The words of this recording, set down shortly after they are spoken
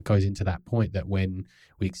goes into that point that when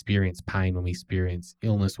we experience pain, when we experience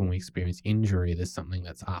illness, when we experience injury, there's something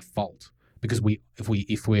that's our fault. Because if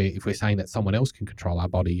we're saying that someone else can control our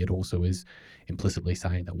body, it also is implicitly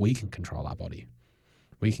saying that we can control our body.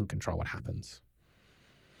 We can control what happens.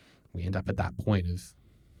 We end up at that point of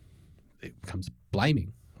it becomes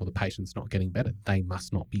blaming, or the patient's not getting better. They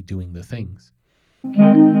must not be doing the things.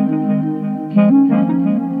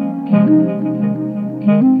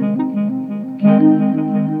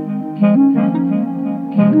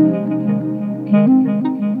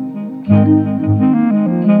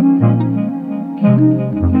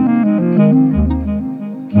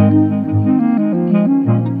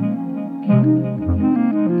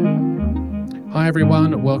 Hi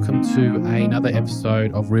everyone, welcome to another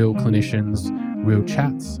episode of Real Clinicians, Real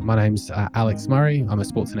Chats. My name's Alex Murray. I'm a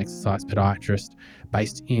sports and exercise podiatrist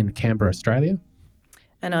based in Canberra, Australia.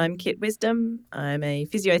 And I'm Kit Wisdom. I'm a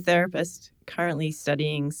physiotherapist currently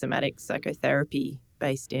studying somatic psychotherapy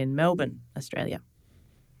based in Melbourne, Australia.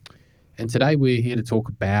 And today we're here to talk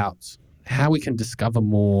about how we can discover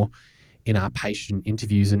more in our patient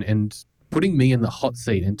interviews and putting me in the hot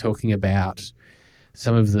seat and talking about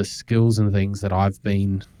some of the skills and things that I've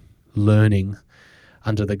been learning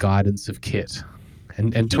under the guidance of Kit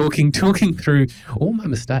and talking through all my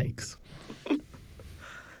mistakes.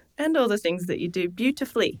 And all the things that you do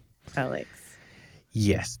beautifully, Alex.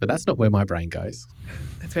 Yes, but that's not where my brain goes.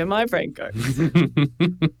 That's where my brain goes.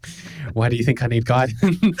 Why do you think I need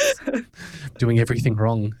guidance? Doing everything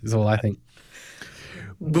wrong is all I think.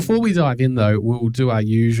 Before we dive in, though, we'll do our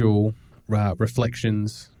usual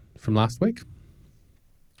reflections from last week.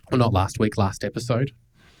 Well, not last week, last episode.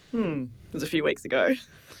 It was a few weeks ago.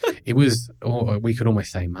 It was, we could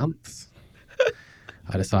almost say months.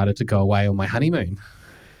 I decided to go away on my honeymoon.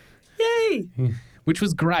 Yay! Which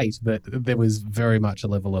was great, but there was very much a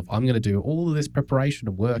level of, I'm going to do all of this preparation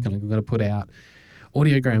and work, and I'm going to put out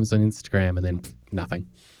audiograms on Instagram, and then nothing.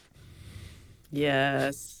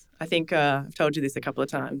 Yes. I think I've told you this a couple of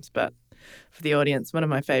times, but for the audience, one of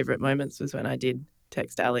my favourite moments was when I did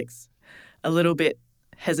text Alex a little bit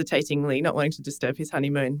hesitatingly, not wanting to disturb his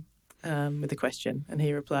honeymoon, with a question. And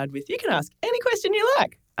he replied with, "You can ask any question you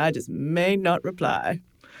like. I just may not reply."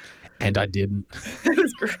 And I didn't. It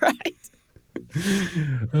was great.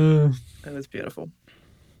 It was beautiful.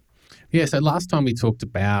 Yeah, so last time we talked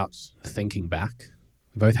about thinking back.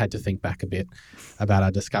 We both had to think back a bit about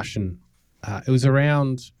our discussion. It was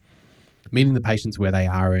around meeting the patients where they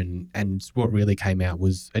are, and what really came out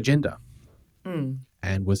was agenda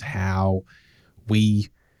and was how we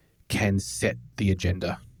can set the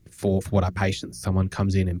agenda for what our patients, someone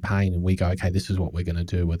comes in pain and we go, okay, this is what we're going to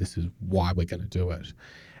do, or this is why we're going to do it.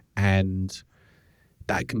 And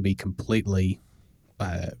that can be completely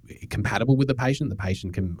compatible with the patient. The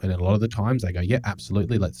patient can, and a lot of the times they go, yeah,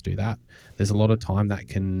 absolutely, let's do that. There's a lot of time that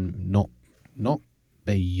can not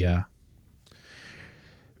be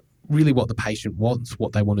really what the patient wants,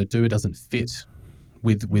 what they want to do. It doesn't fit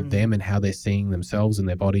with them and how they're seeing themselves and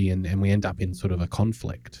their body, and we end up in sort of a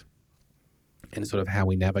conflict and sort of how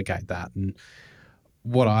we navigate that. And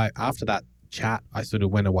after that chat, I sort of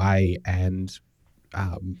went away and,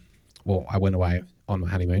 I went away on my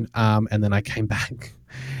honeymoon, and then I came back,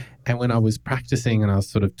 and when I was practicing and I was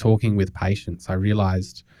sort of talking with patients, I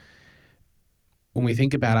realized when we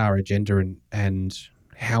think about our agenda and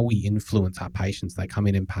how we influence our patients, they come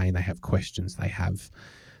in pain, they have questions, they have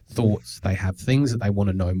thoughts, they have things that they want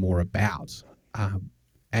to know more about,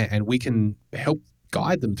 and we can help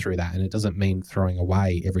guide them through that. And it doesn't mean throwing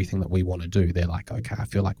away everything that we want to do. They're like, okay, I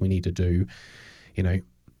feel like we need to do,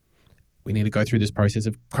 we need to go through this process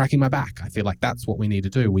of cracking my back. I feel like that's what we need to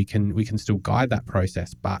do. We can still guide that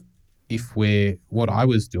process. But what I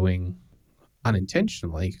was doing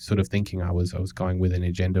unintentionally, sort of thinking I was going with an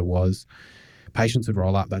agenda, was patients would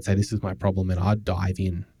roll up, they'd say, this is my problem, and I'd dive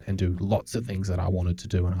in and do lots of things that I wanted to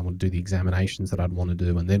do, and I want to do the examinations that I'd want to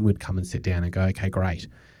do, and then we'd come and sit down and go, okay, great.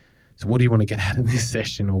 So what do you want to get out of this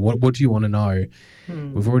session, or what do you want to know?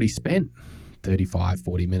 We've already spent 35,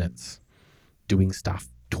 40 minutes doing stuff,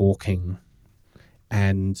 talking,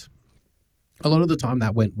 and a lot of the time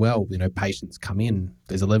that went well. Patients come in,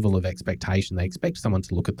 there's a level of expectation. They expect someone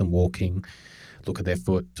to look at them walking, look at their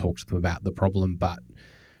foot, talk to them about the problem, but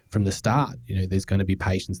from the start, there's going to be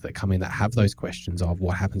patients that come in that have those questions of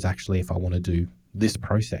what happens actually if I want to do this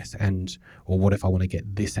process, or what if I want to get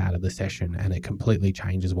this out of the session, and it completely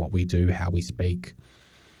changes what we do, how we speak.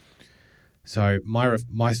 So my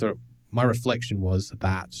reflection was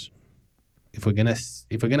that if we're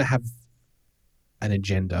gonna have an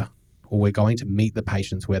agenda, or we're going to meet the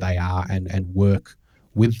patients where they are and work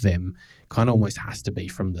with them, kind of almost has to be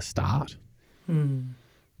from the start.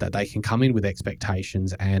 that they can come in with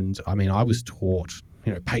expectations. And I mean, I was taught,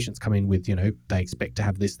 patients come in with, they expect to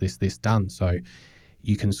have this done. So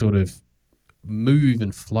you can sort of move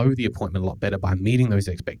and flow the appointment a lot better by meeting those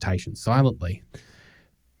expectations silently.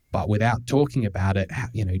 But without talking about it,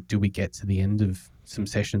 do we get to the end of some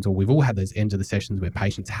sessions, or we've all had those ends of the sessions where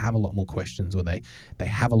patients have a lot more questions, or they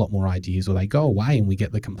have a lot more ideas, or they go away and we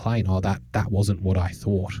get the complaint, oh, that wasn't what I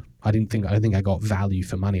thought. I don't think I got value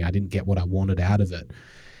for money. I didn't get what I wanted out of it.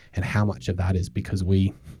 And how much of that is because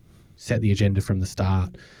we set the agenda from the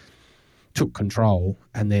start, took control,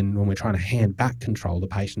 and then when we're trying to hand back control, the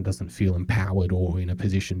patient doesn't feel empowered or in a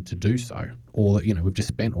position to do so. Or, we've just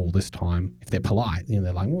spent all this time, if they're polite, they're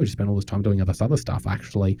like, well, we just spent all this time doing this other stuff.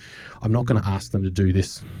 Actually, I'm not going to ask them to do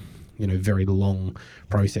this, very long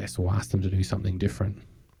process, or ask them to do something different.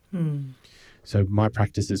 So my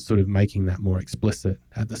practice is sort of making that more explicit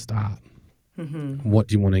at the start. What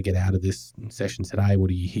do you want to get out of this session today?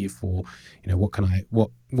 What are you here for?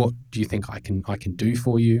 What do you think I can do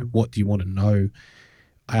for you? What do you want to know?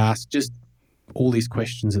 I ask just all these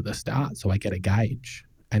questions at the start so I get a gauge.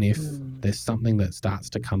 And if there's something that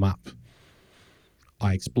starts to come up,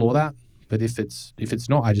 I explore that. But if it's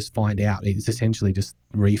not, I just find out. It's essentially just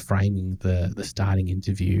reframing the starting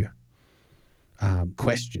interview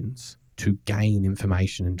questions to gain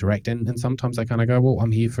information and direct. And sometimes I kind of go, well,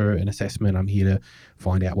 I'm here for an assessment. I'm here to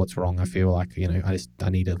find out what's wrong. I feel like, I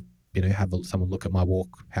need to, have someone look at my walk,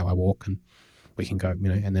 how I walk, and we can go,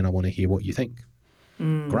 and then I want to hear what you think.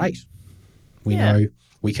 Great. We know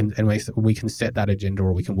we can, and we can set that agenda,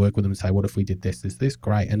 or we can work with them and say, what if we did this?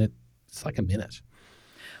 Great. And it's like a minute.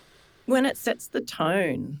 When it sets the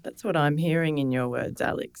tone, that's what I'm hearing in your words,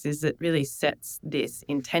 Alex, is it really sets this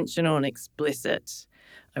intentional and explicit.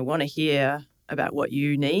 I want to hear about what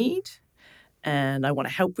you need, and I want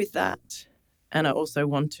to help with that. And I also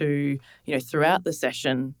want to, throughout the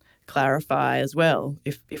session, clarify as well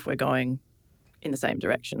if we're going in the same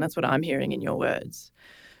direction. That's what I'm hearing in your words.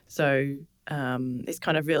 So this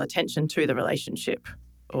kind of real attention to the relationship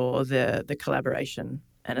or the collaboration.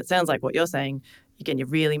 And it sounds like what you're saying, again, you're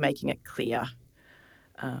really making it clear.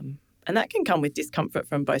 And that can come with discomfort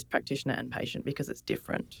from both practitioner and patient because it's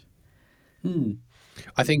different.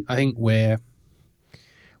 I think where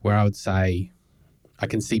I would say I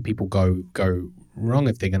can see people go wrong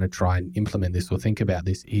if they're going to try and implement this or think about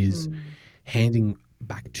this is handing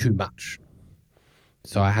back too much.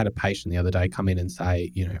 So I had a patient the other day come in and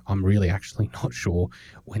say, I'm really actually not sure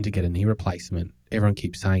when to get a knee replacement. Everyone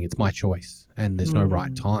keeps saying it's my choice and there's no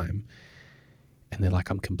right time. And they're like,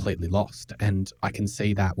 I'm completely lost. And I can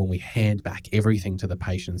see that when we hand back everything to the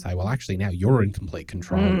patient and say, well, actually now you're in complete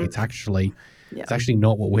control. It's actually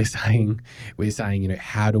not what we're saying. We're saying,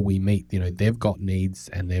 how do we meet, they've got needs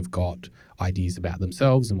and they've got ideas about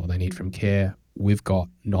themselves and what they need from care. We've got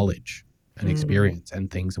knowledge and experience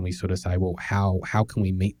and things. And we sort of say, well, how can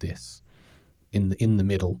we meet this in the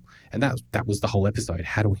middle? And that was the whole episode.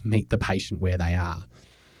 How do we meet the patient where they are?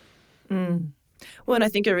 Well, and I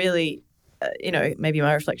think a really, maybe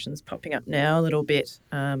my reflection's popping up now a little bit.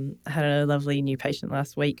 I had a lovely new patient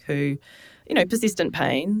last week who, persistent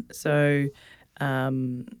pain. So, I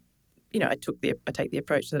take the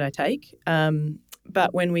approach that I take.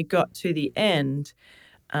 But when we got to the end,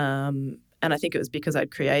 and I think it was because I'd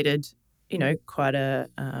created, quite a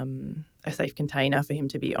safe container for him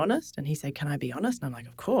to be honest. And he said, can I be honest? And I'm like,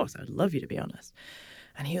 of course, I'd love you to be honest.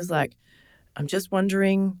 And he was like, I'm just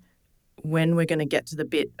wondering when we're going to get to the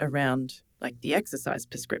bit around like the exercise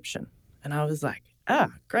prescription. And I was like,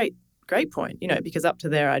 great point, because up to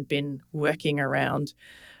there I'd been working around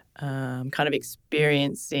kind of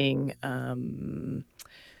experiencing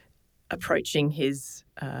approaching his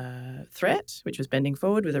threat, which was bending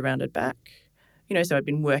forward with a rounded back. So I'd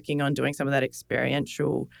been working on doing some of that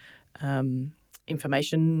experiential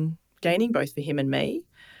information gaining, both for him and me,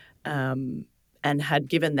 and had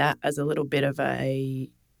given that as a little bit of a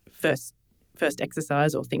first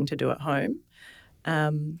exercise or thing to do at home.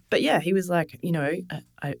 But yeah, he was like,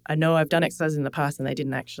 I know I've done exercises in the past and they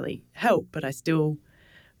didn't actually help, but I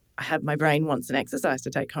have my brain wants an exercise to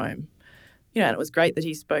take home. And it was great that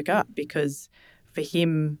he spoke up because for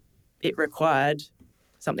him it required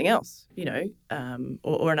something else,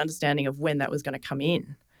 or an understanding of when that was going to come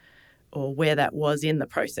in or where that was in the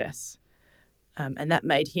process. And that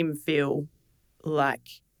made him feel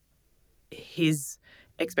like his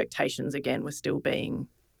expectations, again, were still being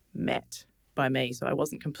met by me. So I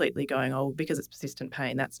wasn't completely going, because it's persistent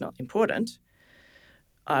pain, that's not important.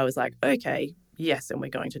 I was like, okay, yes, and we're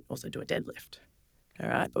going to also do a deadlift. All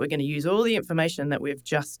right, but we're going to use all the information that we've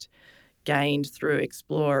just gained through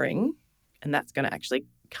exploring, and that's going to actually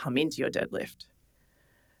come into your deadlift.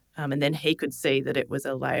 And then he could see that it was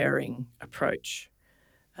a layering approach.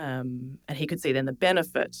 And he could see then the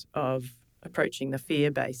benefit of approaching the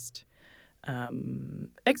fear-based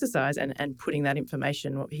exercise and putting that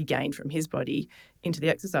information, what he gained from his body, into the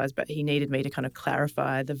exercise. But he needed me to kind of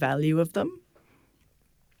clarify the value of them.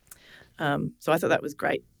 So I thought that was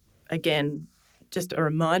great. Again, just a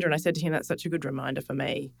reminder, and I said to him, that's such a good reminder for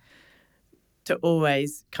me to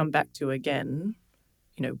always come back to again,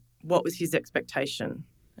 what was his expectation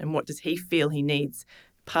and what does he feel he needs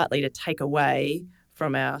partly to take away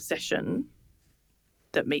from our session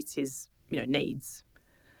that meets his, needs.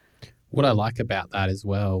 What I like about that as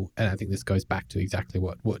well, and I think this goes back to exactly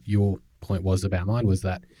what your point was about mine, was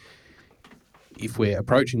that if we're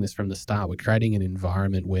approaching this from the start, we're creating an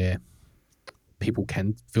environment where people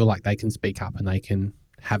can feel like they can speak up and they can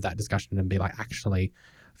have that discussion and be like, actually,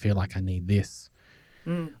 I feel like I need this.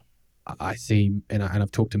 I see, and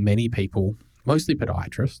I've talked to many people, mostly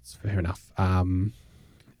podiatrists, fair enough,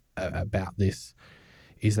 about this,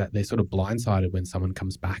 is that they're sort of blindsided when someone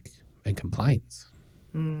comes back and complains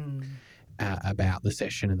about the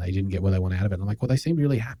session and they didn't get what they want out of it. And I'm like, well, they seemed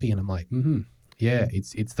really happy. And I'm like, yeah,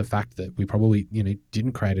 it's the fact that we probably,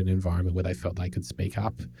 didn't create an environment where they felt they could speak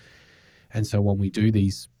up. And so when we do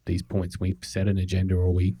these points, we set an agenda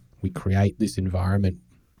or we create this environment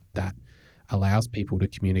that allows people to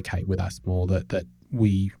communicate with us more, that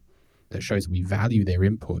shows we value their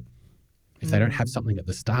input. If they don't have something at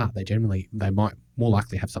the start, they might more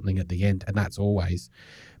likely have something at the end. And that's always,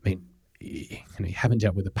 you haven't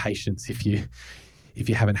dealt with the patients if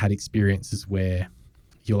you haven't had experiences where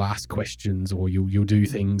you'll ask questions or you'll do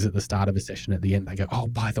things at the start of a session, at the end they go, oh,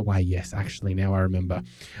 by the way, yes, actually now I remember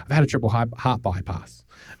I've had a triple heart bypass.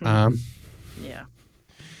 Yeah.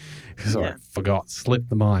 Sorry, Yeah. forgot, slipped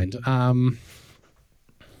the mind.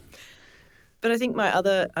 But I think my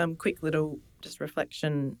other quick little just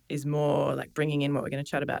reflection is more like bringing in what we're going to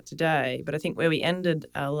chat about today. But I think where we ended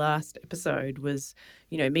our last episode was,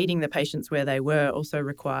 meeting the patients where they were also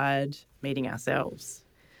required meeting ourselves,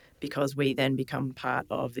 because we then become part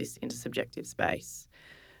of this intersubjective space.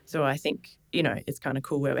 So I think, it's kind of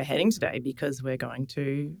cool where we're heading today, because we're going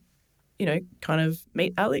to, kind of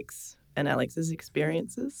meet Alex and Alex's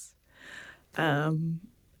experiences. And,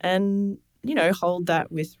 hold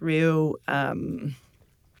that with real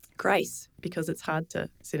grace, because it's hard to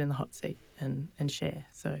sit in the hot seat and share.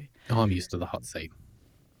 So I'm used to the hot seat.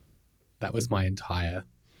 That was my entire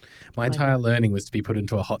learning, was to be put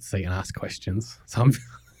into a hot seat and ask questions. So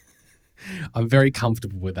I'm very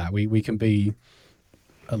comfortable with that. We can be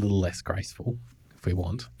a little less graceful if we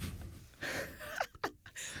want.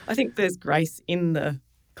 I think there's grace in the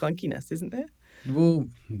clunkiness, isn't there? Well,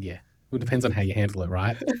 yeah. Well, it depends on how you handle it,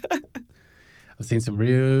 right? I've seen some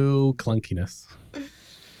real clunkiness.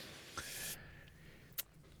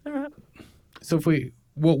 All right. So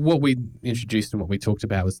what we introduced and what we talked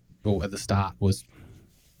about was, well, at the start was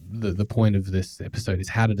the point of this episode is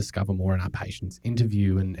how to discover more in our patients'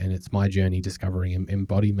 interview, and it's my journey discovering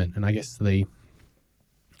embodiment. And I guess the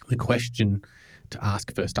question to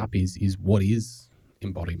ask first up is what is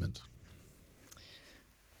embodiment?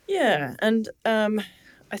 Yeah, and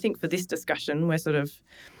I think for this discussion, we're sort of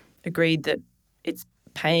agreed that it's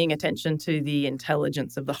paying attention to the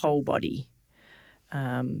intelligence of the whole body.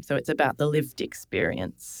 So it's about the lived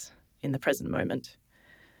experience in the present moment,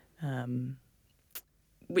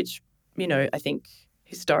 which, I think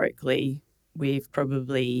historically we've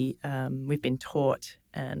probably we've been taught,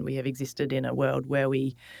 and we have existed in a world where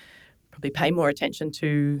we probably pay more attention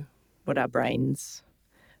to what our brains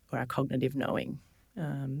or our cognitive knowing.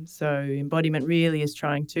 So embodiment really is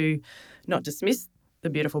trying to not dismiss the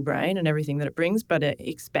beautiful brain and everything that it brings, but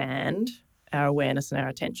expand our awareness and our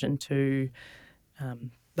attention to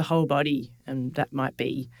the whole body. And that might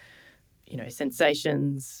be,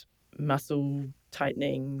 sensations, muscle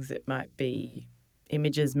tightenings, it might be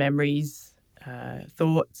images, memories,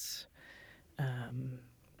 thoughts. It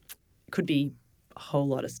could be a whole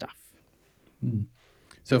lot of stuff.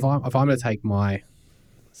 So if I'm going to take my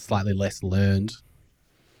slightly less learned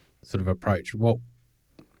sort of approach, to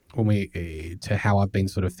how I've been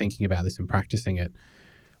sort of thinking about this and practicing it,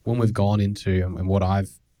 when we've gone into, and what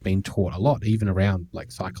I've been taught a lot, even around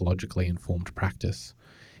like psychologically informed practice,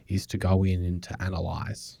 is to go in and to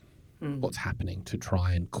analyze what's happening, to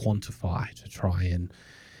try and quantify, to try and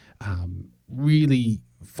really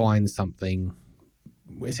find something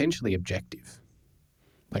essentially objective.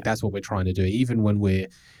 Like that's what we're trying to do. Even when we're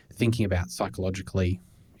thinking about psychologically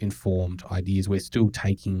informed ideas, we're still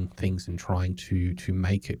taking things and trying to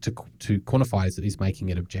make it, to quantify it, is making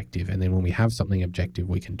it objective. And then when we have something objective,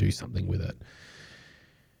 we can do something with it.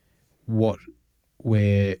 What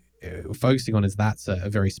we're focusing on is that's a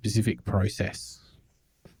very specific process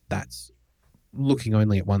that's looking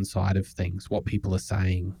only at one side of things, what people are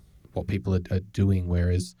saying, what people are doing,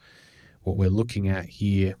 whereas what we're looking at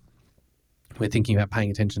here, we're thinking about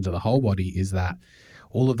paying attention to the whole body, is that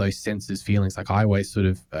all of those senses, feelings, like I always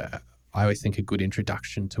think a good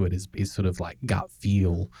introduction to it is sort of like gut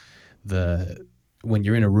feel. When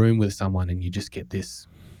you're in a room with someone and you just get this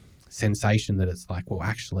sensation that it's like, well,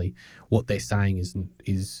 actually what they're saying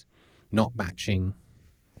is not matching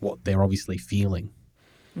what they're obviously feeling.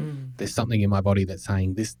 There's something in my body that's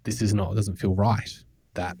saying this doesn't feel right,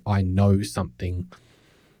 that I know something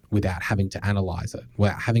without having to analyze it,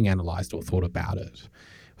 without having analyzed or thought about it.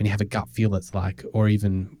 When you have a gut feel, it's like, or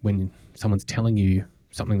even when someone's telling you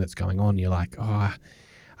something that's going on, you're like, oh,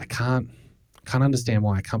 I can't understand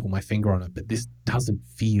why I can't put my finger on it, but this doesn't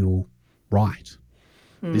feel right.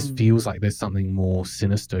 This feels like there's something more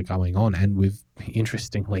sinister going on. And we've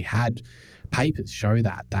interestingly had papers show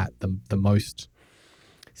that the most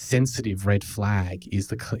sensitive red flag is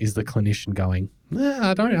the clinician going,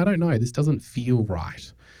 I don't know, this doesn't feel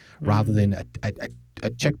right, rather than a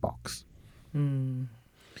checkbox.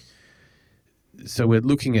 So we're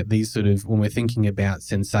looking at these sort of, when we're thinking about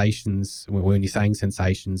sensations, when you're saying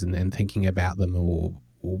sensations and thinking about them, or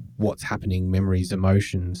what's happening, memories,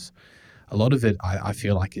 emotions, a lot of it I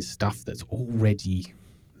feel like is stuff that's already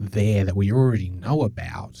there, that we already know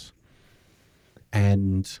about,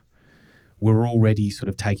 and we're already sort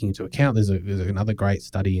of taking into account. There's another great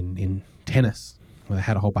study in tennis where they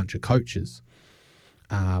had a whole bunch of coaches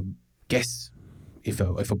guess if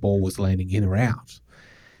a ball was landing in or out,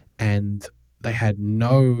 and they had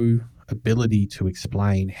no ability to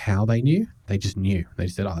explain how they knew. They just knew. They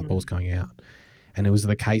just said, oh, that ball's going out. And it was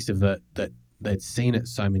the case of that they'd seen it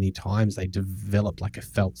so many times, they developed like a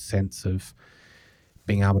felt sense of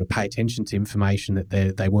being able to pay attention to information that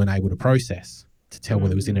they weren't able to process, to tell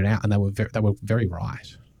whether it was in and out, and they were very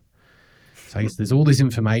right. So I guess there's all this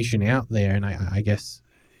information out there, and I guess,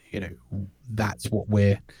 that's what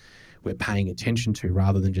we're paying attention to,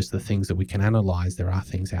 rather than just the things that we can analyze. There are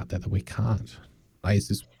things out there that we can't.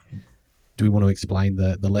 Do we want to explain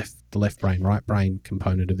the left brain, right brain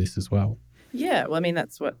component of this as well? Yeah, well, I mean,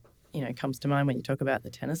 that's what comes to mind when you talk about the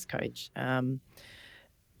tennis coach. And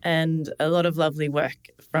a lot of lovely work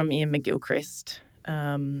from Ian McGilchrist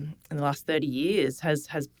in the last 30 years has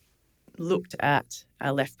looked at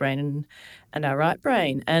our left brain and our right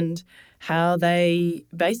brain and how they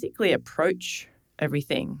basically approach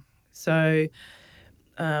everything. So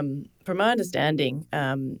from my understanding,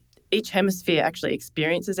 each hemisphere actually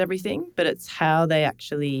experiences everything, but it's how they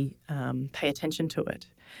actually pay attention to it.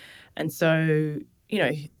 And so,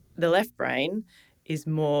 the left brain is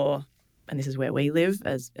more, and this is where we live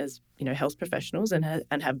as health professionals and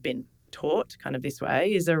have been taught kind of this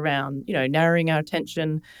way, is around, narrowing our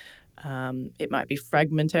attention. It might be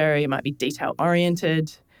fragmentary, it might be detail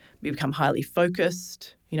oriented. We become highly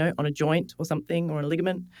focused, on a joint or something, or a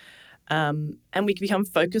ligament. And we can become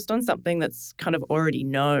focused on something that's kind of already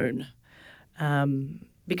known,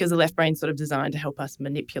 because the left brain's sort of designed to help us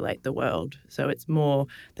manipulate the world. So it's more,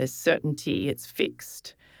 there's certainty, it's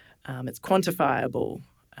fixed, it's quantifiable,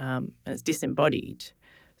 and it's disembodied.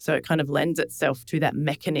 So it kind of lends itself to that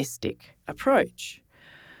mechanistic approach.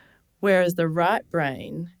 Whereas the right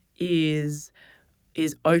brain is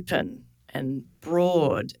open and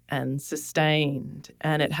broad and sustained,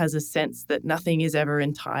 and it has a sense that nothing is ever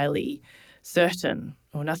entirely certain,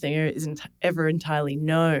 or nothing isn't ever entirely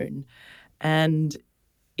known, and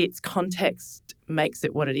its context makes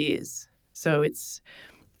it what it is. So it's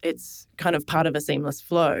kind of part of a seamless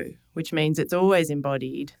flow, which means it's always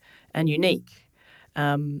embodied and unique.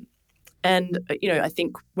 And I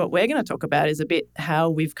think what we're going to talk about is a bit how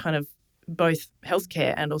we've kind of, both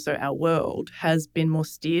healthcare and also our world has been more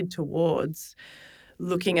steered towards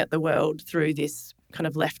looking at the world through this kind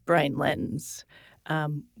of left brain lens.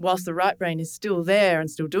 Whilst the right brain is still there and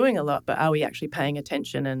still doing a lot, but are we actually paying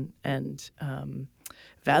attention and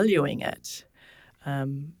valuing it?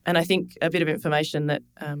 And I think a bit of information that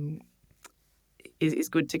is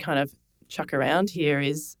good to kind of chuck around here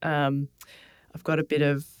is I've got a bit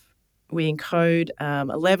of, we encode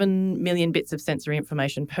 11 million bits of sensory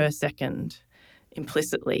information per second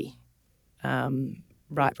implicitly,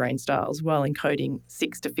 right brain styles, while encoding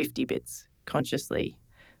 6 to 50 bits consciously,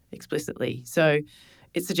 explicitly. So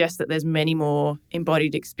it suggests that there's many more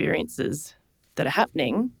embodied experiences that are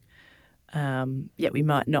happening, yet we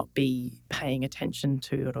might not be paying attention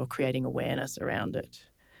to it or creating awareness around it.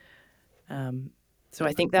 So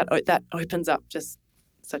I think that opens up just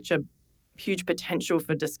such a huge potential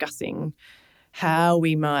for discussing how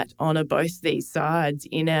we might honour both these sides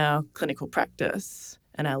in our clinical practice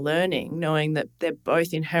and our learning, knowing that they're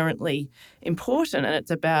both inherently important, and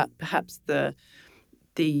it's about perhaps the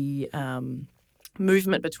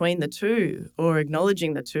movement between the two, or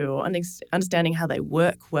acknowledging the two, or understanding how they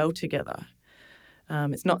work well together.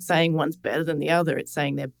 It's not saying one's better than the other, it's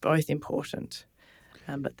saying they're both important,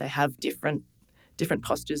 but they have different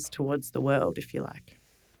postures towards the world, if you like.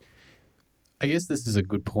 I guess this is a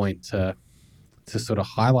good point to sort of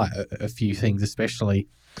highlight a few things, especially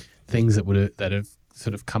things that have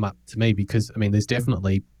sort of come up to me, because, I mean, there's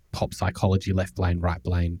definitely pop psychology, left brain, right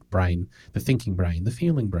brain, the thinking brain, the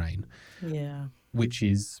feeling brain. Yeah. Which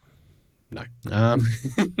is, no.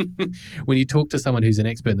 When you talk to someone who's an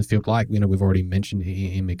expert in the field, like, we've already mentioned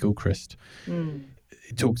Ian McGilchrist,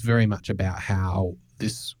 it talks very much about how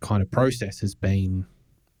this kind of process has been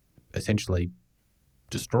essentially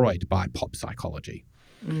destroyed by pop psychology.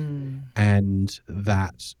 And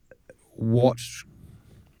that what,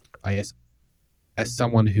 I guess, as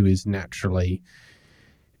someone who is naturally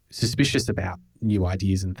suspicious about new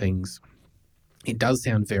ideas and things, it does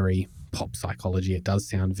sound very pop psychology. It does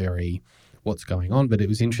sound very what's going on. But it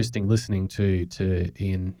was interesting listening to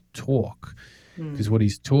Ian talk, because what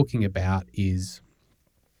he's talking about is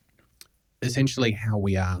essentially how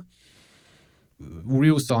we are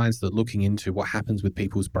real science that looking into what happens with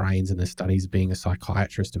people's brains and the studies, being a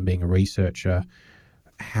psychiatrist and being a researcher,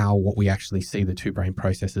 how what we actually see the two brain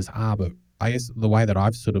processes are. But I guess the way that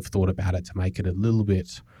I've sort of thought about it to make it a little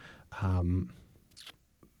bit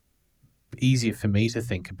easier for me to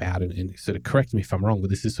think about it, and sort of correct me if I'm wrong, but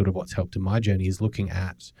this is sort of what's helped in my journey, is looking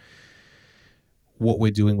at what we're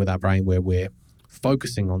doing with our brain where we're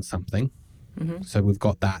focusing on something. So we've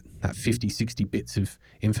got that 50, 60 bits of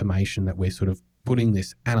information that we're sort of putting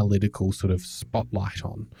this analytical sort of spotlight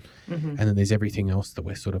on. And then there's everything else that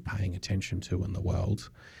we're sort of paying attention to in the world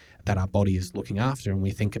that our body is looking after. And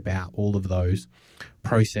we think about all of those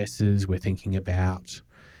processes. We're thinking about,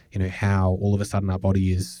 how all of a sudden our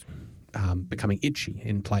body is becoming itchy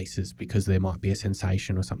in places because there might be a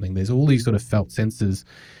sensation or something. There's all these sort of felt senses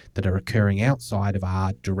that are occurring outside of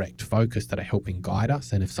our direct focus that are helping guide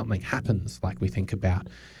us. And if something happens, like we think about,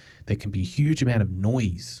 there can be a huge amount of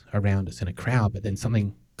noise around us in a crowd, but then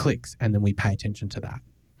something clicks and then we pay attention to that.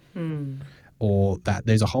 Or that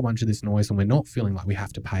there's a whole bunch of this noise and we're not feeling like we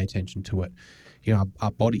have to pay attention to it.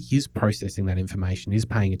 Our body is processing that information, is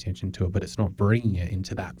paying attention to it, but it's not bringing it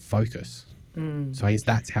into that focus. So I guess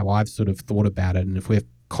that's how I've sort of thought about it. And if we're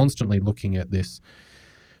constantly looking at this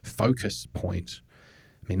focus point,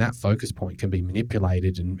 I mean, that focus point can be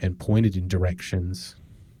manipulated and pointed in directions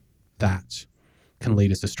that can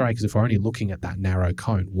lead us astray. Because if we're only looking at that narrow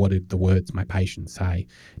cone, what did the words my patient say?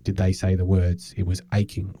 Did they say the words, it was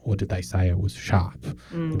aching, or did they say it was sharp?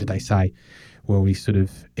 Or did they say, well, we sort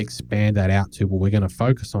of expand that out to, well, we're going to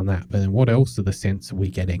focus on that. But then what else are the sense are we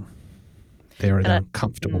getting? They're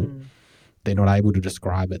uncomfortable. They're not able to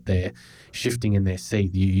describe it. They're shifting in their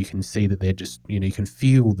seat. You can see that they're just, you can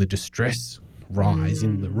feel the distress rise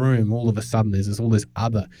in the room. All of a sudden, there's all this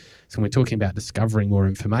other. So when we're talking about discovering more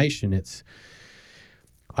information,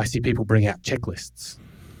 I see people bring out checklists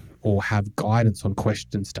or have guidance on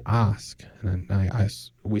questions to ask. And then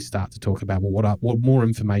we start to talk about, well, what more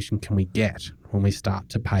information can we get when we start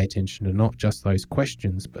to pay attention to not just those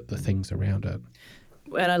questions, but the things around it.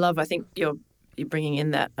 And I think you're bringing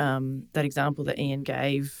in that example that Ian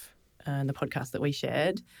gave in the podcast that we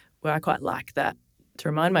shared, where I quite like that to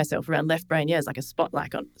remind myself around left brain. Yeah, it's like a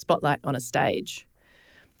spotlight on a stage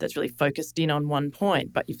that's really focused in on one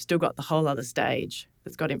point, but you've still got the whole other stage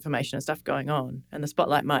that's got information and stuff going on. And the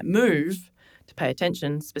spotlight might move to pay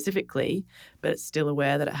attention specifically, but it's still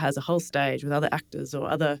aware that it has a whole stage with other actors or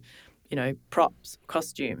other, props,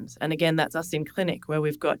 costumes. And again, that's us in clinic where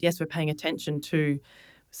we've got, yes, we're paying attention to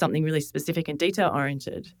something really specific and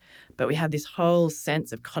detail-oriented, but we have this whole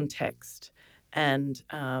sense of context and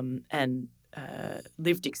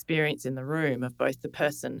lived experience in the room of both the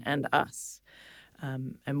person and us,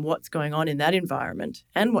 and what's going on in that environment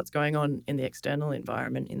and what's going on in the external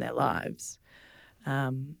environment in their lives.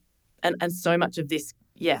 And so much of this,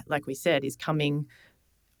 like we said, is coming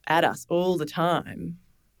at us all the time,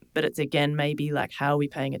 but it's again maybe like how are we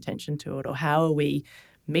paying attention to it, or how are we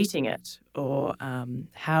meeting it, or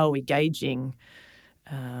how are we gauging,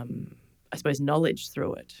 I suppose, knowledge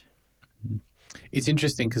through it. It's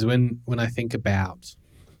interesting because when I think about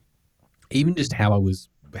even just how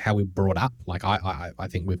we brought up, like I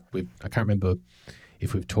think we've I can't remember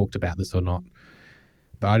if we've talked about this or not,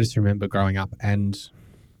 but I just remember growing up, and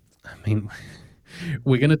I mean,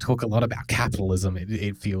 we're going to talk a lot about capitalism,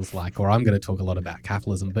 it feels like, or I'm going to talk a lot about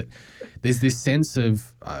capitalism. But there's this sense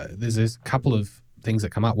of, there's this couple of things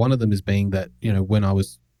that come up. One of them is being that, when I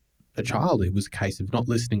was a child, it was a case of not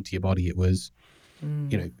listening to your body. It was,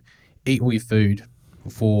 eat all your food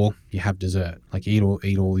before you have dessert. Like eat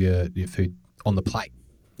all your food on the plate.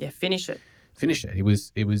 Yeah, finish it. It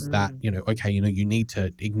was that, okay, you need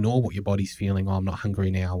to ignore what your body's feeling. Oh, I'm not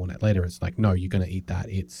hungry now, I want it later. It's like, no, you're going to eat that.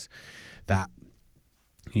 It's that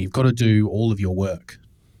you've got to do all of your work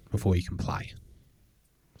before you can play.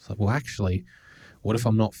 It's like, well, actually, what if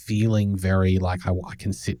I'm not feeling very like I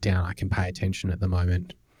can sit down, I can pay attention at the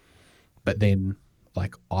moment? But then,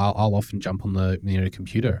 like, I'll often jump on the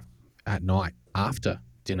computer at night after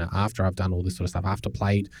dinner, after I've done all this sort of stuff, after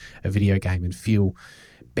played a video game, and feel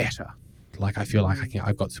better. Like I feel like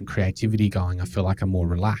I've got some creativity going. I feel like I'm more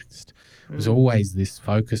relaxed. There's always this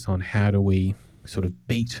focus on how do we sort of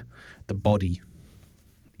beat the body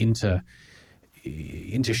into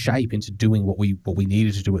shape, into doing what we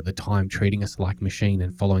needed to do at the time, treating us like machine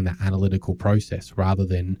and following that analytical process, rather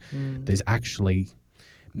than there's actually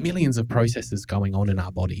millions of processes going on in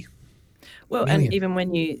our body. Well, and even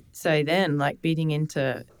when you say then, like beating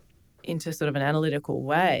into sort of an analytical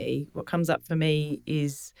way, what comes up for me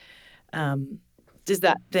is, does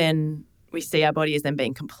that then, we see our body as then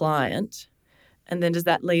being compliant, and then does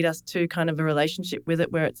that lead us to kind of a relationship with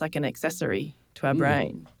it where it's like an accessory to our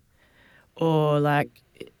brain, or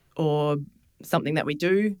something that we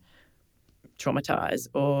do traumatize,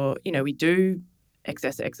 or, we do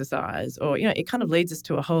excess exercise, or, it kind of leads us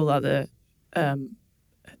to a whole other a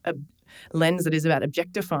lens that is about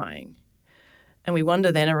objectifying. And we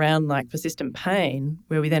wonder then around like persistent pain,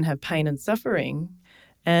 where we then have pain and suffering.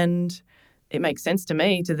 And it makes sense to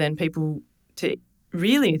me to then people to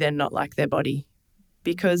really then not like their body,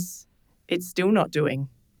 because it's still not doing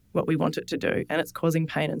what we want it to do, and it's causing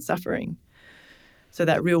pain and suffering. So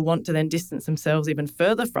that real want to then distance themselves even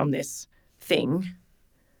further from this thing,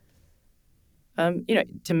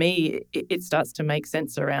 to me, it starts to make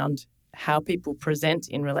sense around how people present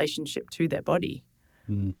in relationship to their body.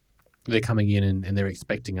 They're coming in and they're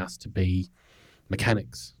expecting us to be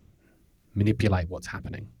mechanics, manipulate what's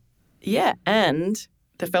happening. Yeah, and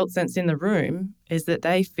the felt sense in the room is that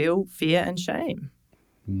they feel fear and shame.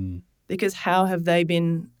 Because how have they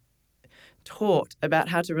been taught about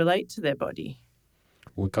how to relate to their body?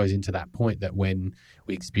 Well, it goes into that point that when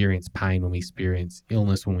we experience pain, when we experience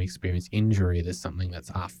illness, when we experience injury, there's something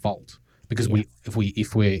that's our fault. Because if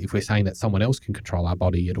we're saying that someone else can control our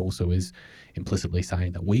body, it also is implicitly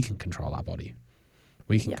saying that we can control our body.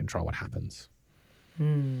 We can control what happens.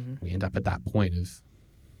 We end up at that point of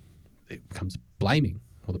it becomes blaming.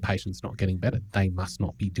 Well, the patient's not getting better. They must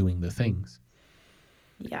not be doing the things.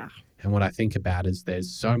 Yeah. And what I think about is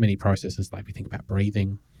there's so many processes, like we think about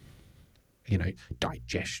breathing,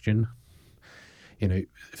 digestion,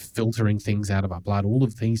 filtering things out of our blood. All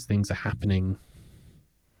of these things are happening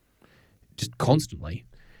just constantly.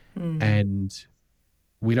 And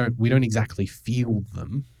we don't exactly feel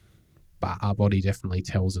them, but our body definitely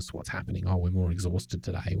tells us what's happening. Oh, we're more exhausted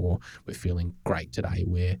today, or we're feeling great today.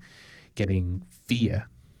 We're getting fear.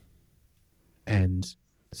 And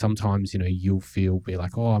sometimes, you'll be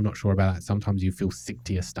like, oh, I'm not sure about that. Sometimes you feel sick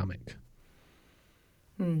to your stomach.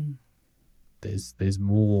 There's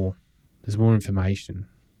more information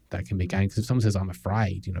that can be gained. Because if someone says, I'm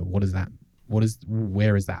afraid, what is that?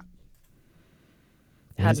 Where is that?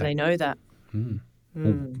 How do they know that?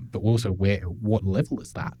 But also, what level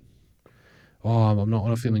is that? Oh, I'm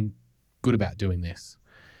not feeling good about doing this.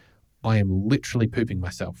 I am literally pooping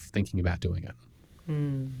myself thinking about doing it.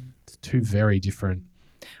 It's two very different.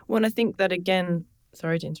 Well, and I think that again,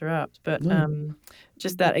 sorry to interrupt, but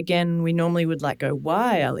just that again, we normally would go,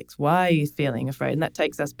 why, Alex? Why are you feeling afraid? And that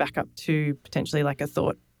takes us back up to potentially like a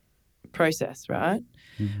thought process, right?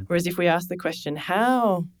 Whereas if we ask the question,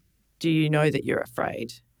 how do you know that you're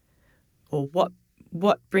afraid? Or what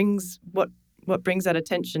brings that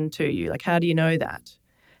attention to you? Like, how do you know that?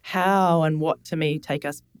 How and what, to me, take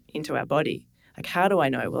us into our body. Like, how do I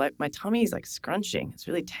know? Well, my tummy's scrunching. It's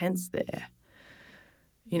really tense there.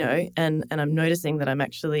 And I'm noticing that I'm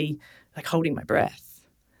actually holding my breath,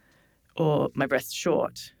 or my breath's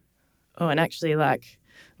short. Oh, and actually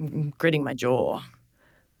I'm gritting my jaw.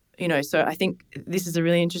 So I think this is a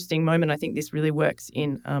really interesting moment. I think this really works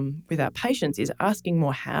in with our patients, is asking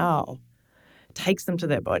more how takes them to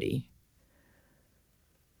their body.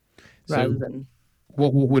 Rather than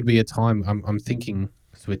what would be a time, I'm thinking,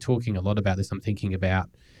 so we're talking a lot about this, I'm thinking about,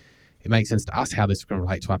 it makes sense to us how this can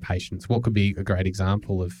relate to our patients. What could be a great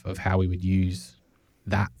example of how we would use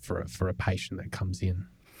that for a patient that comes in?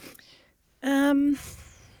 Um,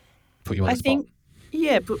 Put you on I the spot. think,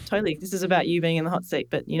 yeah, totally. This is about you being in the hot seat,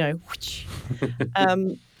 but, whoosh.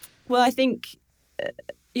 Well, I think,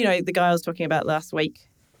 the guy I was talking about last week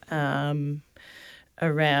around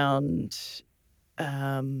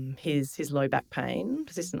his low back pain,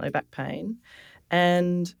 persistent low back pain.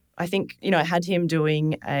 And I think, I had him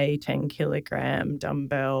doing a 10 kilogram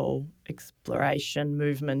dumbbell exploration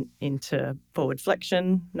movement into forward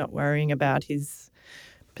flexion, not worrying about his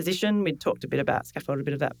position. We'd talked a bit about scaffold, a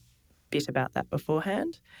bit about that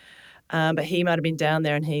beforehand. But he might have been down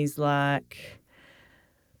there and he's like,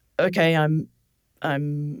 okay, I'm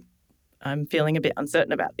feeling a bit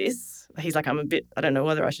uncertain about this. He's like, I don't know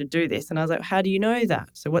whether I should do this. And I was like, how do you know that?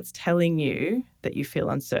 So what's telling you that you feel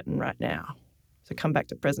uncertain right now? So come back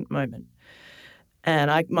to present moment.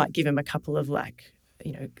 And I might give him a couple of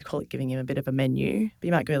call it giving him a bit of a menu. But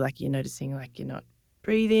you might go you're noticing you're not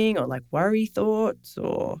breathing or worry thoughts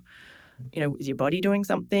or, is your body doing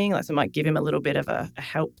something? So I might give him a little bit of a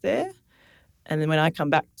help there. And then when I come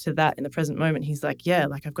back to that in the present moment, he's like, yeah,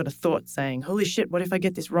 I've got a thought saying, holy shit, what if I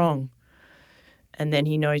get this wrong? And then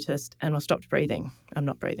he noticed and I stopped breathing. I'm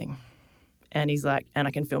not breathing. And he's like, and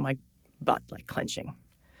I can feel my butt clenching.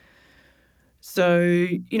 So,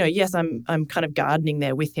 yes, I'm kind of gardening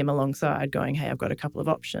there with him alongside going, hey, I've got a couple of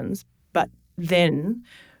options. But then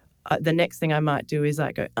the next thing I might do is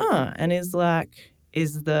go, and is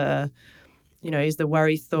the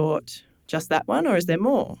worry thought just that one or is there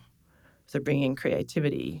more? So bringing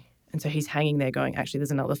creativity. And so he's hanging there going, actually,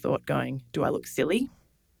 there's another thought going, do I look silly?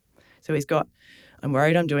 So he's got, I'm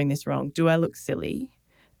worried I'm doing this wrong. Do I look silly?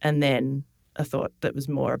 And then a thought that was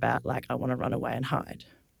more about I want to run away and hide,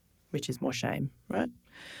 which is more shame, right?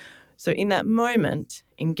 So in that moment,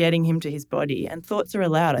 in getting him to his body, and thoughts are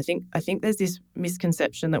allowed. I think there's this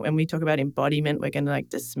misconception that when we talk about embodiment, we're going to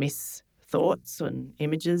dismiss thoughts and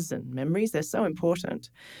images and memories. They're so important.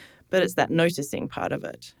 But it's that noticing part of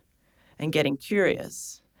it and getting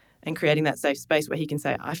curious and creating that safe space where he can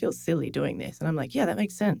say, I feel silly doing this. And I'm like, yeah, that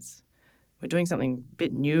makes sense. We're doing something a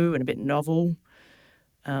bit new and a bit novel,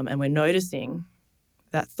 and we're noticing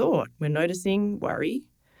that thought. We're noticing worry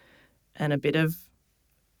and a bit of,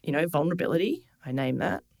 vulnerability. I name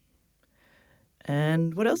that.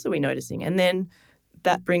 And what else are we noticing? And then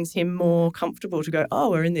that brings him more comfortable to go, oh,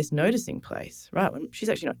 we're in this noticing place, right? She's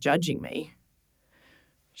actually not judging me.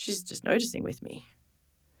 She's just noticing with me.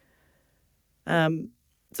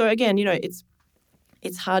 So again,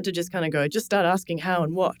 it's hard to just kind of go, just start asking how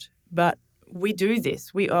and what. But we do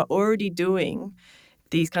this. We are already doing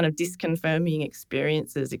these kind of disconfirming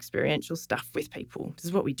experiences, experiential stuff with people. This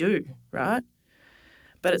is what we do, right?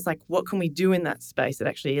 But it's what can we do in that space that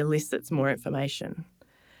actually elicits more information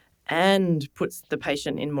and puts the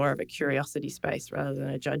patient in more of a curiosity space rather than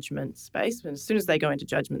a judgment space? And as soon as they go into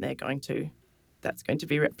judgment, that's going to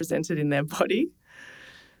be represented in their body.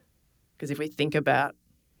 Because if we think about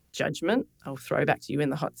judgment, I'll throw back to you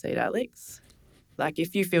in the hot seat, Alex.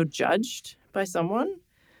 If you feel judged by someone,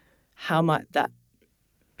 how might that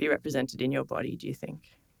be represented in your body, do you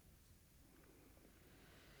think?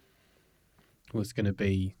 Well, it's going to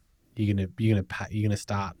be you're going to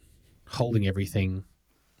start holding everything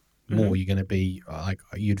more. Mm-hmm. You're going to be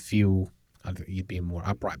you'd be in more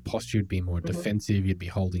upright posture. You'd be more defensive. You'd be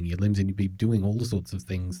holding your limbs, and you'd be doing all the sorts of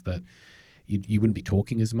things that you wouldn't be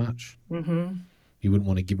talking as much. Mm-hmm. You wouldn't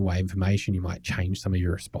want to give away information. You might change some of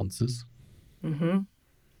your responses. Mm-hmm.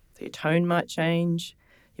 So your tone might change.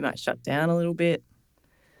 You might shut down a little bit.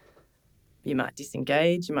 You might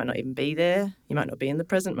disengage. You might not even be there. You might not be in the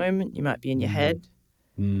present moment. You might be in your head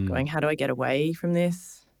going, how do I get away from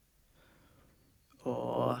this?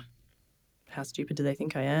 Or how stupid do they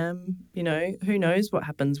think I am? Who knows what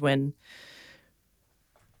happens when...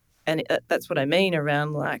 And that's what I mean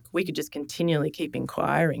around we could just continually keep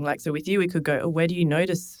inquiring. So with you, we could go, oh, where do you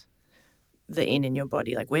notice the in your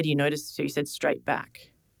body? Where do you notice? So you said straight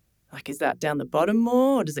back. Is that down the bottom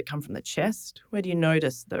more or does it come from the chest? Where do you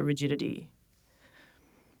notice the rigidity?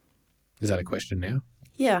 Is that a question now?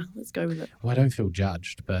 Yeah, let's go with it. Well, I don't feel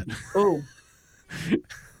judged, but... Oh.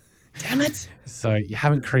 Damn it. So you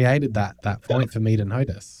haven't created that point for me to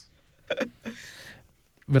notice.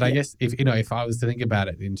 But I guess if I was to think about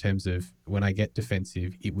it in terms of when I get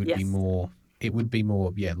defensive, it would be more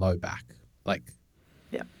low back.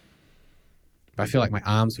 Yeah. I feel like my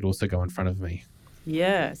arms would also go in front of me.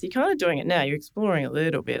 Yeah. So you're kind of doing it now. You're exploring a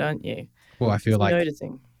little bit, aren't you? Well, I feel just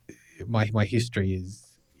noticing. My history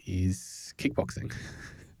is kickboxing.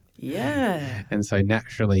 Yeah. And so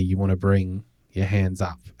naturally you want to bring your hands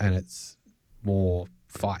up and it's more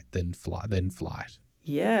fight than flight.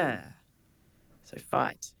 Yeah. So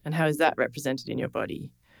fight. And how is that represented in your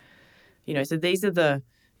body? So these are the,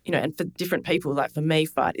 and for different people, like for me,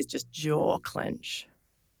 fight is just jaw clench.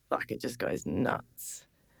 Like it just goes nuts.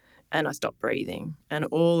 And I stop breathing and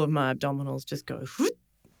all of my abdominals just go whoop.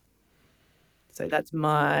 So that's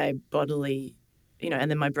my bodily, and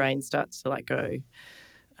then my brain starts to like go,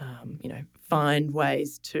 find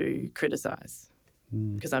ways to criticize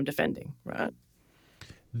because I'm defending, right?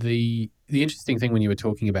 The interesting thing when you were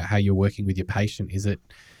talking about how you're working with your patient is that,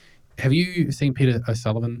 have you seen Peter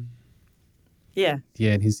O'Sullivan? Yeah.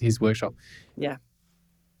 Yeah, in his workshop. Yeah.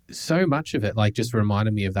 So much of it like just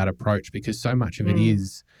reminded me of that approach, because so much of it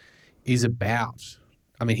is about,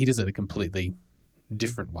 I mean, he does it a completely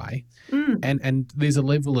different way. And there's a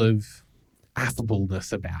level of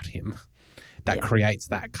affableness about him that creates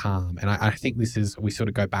that calm. And I think this is, we sort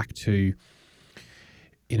of go back to,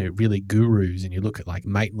 really gurus, and you look at like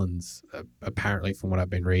Maitland's, apparently from what I've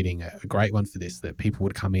been reading, a great one for this, that people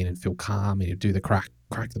would come in and feel calm and he'd do the crack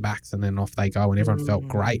the backs and then off they go, and everyone felt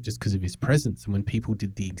great just because of his presence. And when people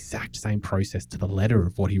did the exact same process to the letter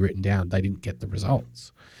of what he written down, they didn't get the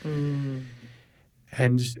results. And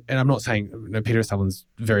I'm not saying, Peter Sullivan's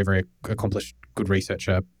very, very accomplished, good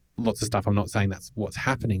researcher, lots of stuff. I'm not saying that's what's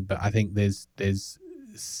happening, but I think there's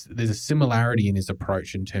a similarity in his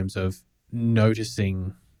approach in terms of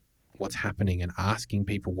noticing what's happening and asking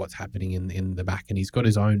people what's happening in the back. And he's got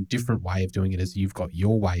his own different way of doing it, as you've got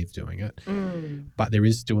your way of doing it. But there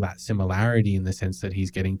is still that similarity in the sense that he's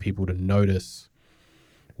getting people to notice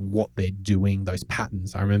what they're doing, those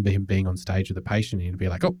patterns. I remember him being on stage with a patient and he'd be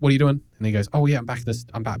like, "Oh, what are you doing?" And he goes, "Oh yeah, I'm back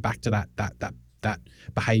to that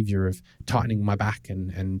behavior of tightening my back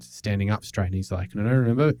and standing up straight." And he's like, "No,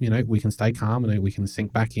 remember, we can stay calm and we can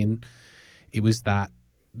sink back in." It was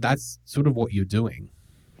that's sort of what you're doing.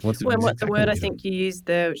 The word I think you used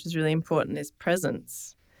there, which is really important, is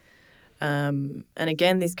presence. And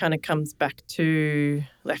again, this kind of comes back to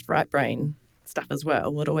left-right brain stuff as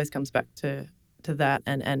well. It always comes back to that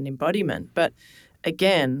and embodiment. But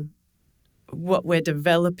again, what we're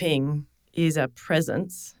developing is a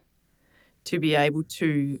presence to be able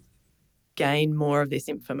to gain more of this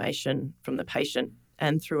information from the patient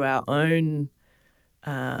and through our own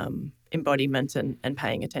embodiment and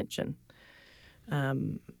paying attention.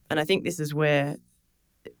 And I think this is where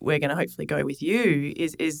we're going to hopefully go with you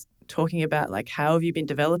is talking about like, how have you been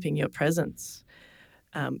developing your presence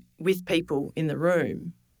with people in the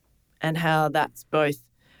room, and how that's both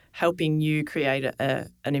helping you create an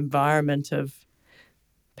environment of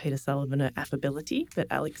Peter Sullivan affability, but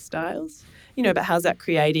Alex Stiles, but how's that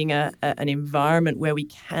creating an environment where we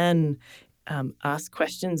can ask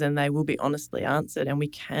questions and they will be honestly answered, and we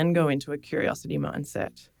can go into a curiosity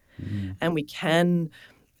mindset, and we can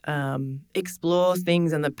explore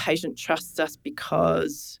things, and the patient trusts us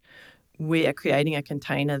because we are creating a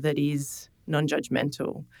container that is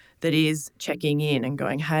non-judgmental, that is checking in and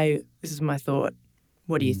going, "Hey, this is my thought.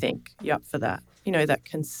 What do you think? You up for that?" That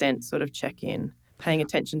consent sort of check-in, paying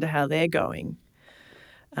attention to how they're going.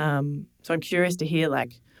 So I'm curious to hear,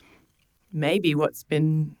 like, maybe what's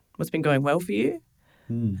been going well for you.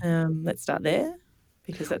 Let's start there,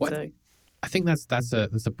 because that's I think that's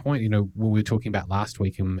a point, when we were talking about last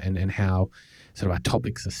week and how sort of our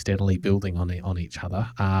topics are steadily building on each other.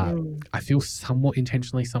 I feel somewhat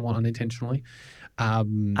intentionally, somewhat unintentionally. I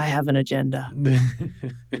have an agenda.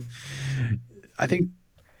 I think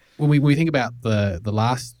when we think about the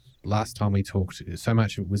last time we talked, so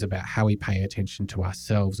much of it was about how we pay attention to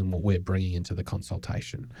ourselves and what we're bringing into the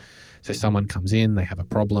consultation. So someone comes in, they have a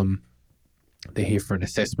problem. They're here for an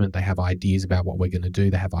assessment. They have ideas about what we're going to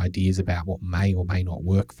do. They have ideas about what may or may not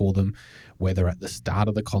work for them, whether at the start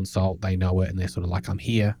of the consult they know it and they're sort of like, "I'm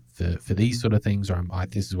here for these sort of things," or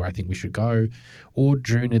 "This is where I think we should go," or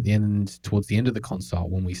towards the end of the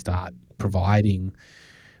consult, when we start providing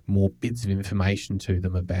more bits of information to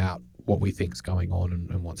them about what we think is going on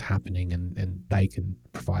and what's happening, and they can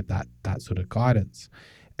provide that sort of guidance.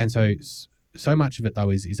 And so much of it, though,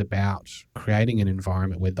 is about creating an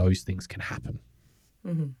environment where those things can happen.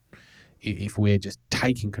 If we're just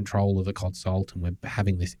taking control of the consult and we're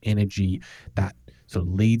having this energy that sort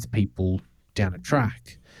of leads people down a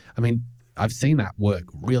track, I mean, I've seen that work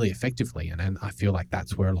really effectively, and I feel like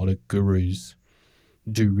that's where a lot of gurus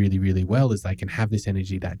do really, really well, is they can have this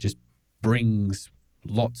energy that just brings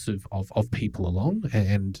lots of people along.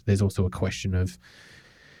 And there's also a question of,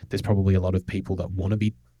 there's probably a lot of people that want to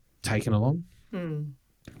be taken along.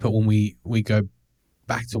 But when we go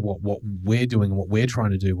back to what we're doing and what we're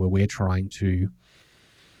trying to do, where we're trying to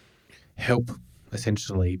help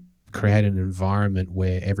essentially create an environment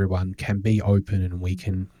where everyone can be open and we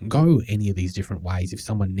can go any of these different ways. If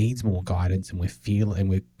someone needs more guidance and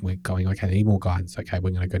we're going, okay, they need more guidance, okay,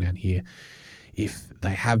 we're going to go down here. If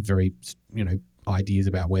they have very, ideas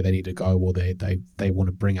about where they need to go, or they want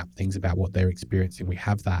to bring up things about what they're experiencing, we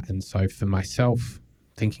have that. And so for myself,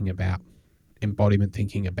 thinking about embodiment,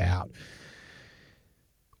 thinking about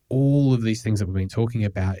all of these things that we've been talking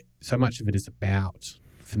about, so much of it is about,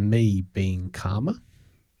 for me, being calmer.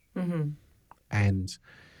 Mm-hmm. And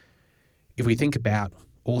if we think about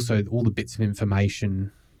also all the bits of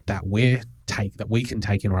information that we can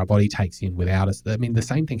take in, or our body takes in without us, I mean, the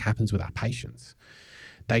same thing happens with our patients.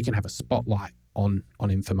 They can have a spotlight on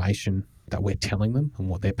information that we're telling them and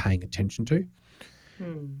what they're paying attention to.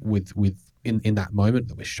 In that moment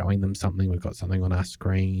that we're showing them something, we've got something on our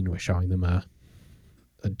screen, we're showing them a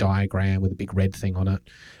diagram with a big red thing on it.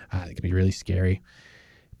 It can be really scary.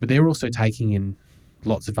 But they're also taking in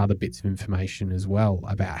lots of other bits of information as well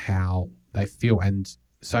about how they feel. And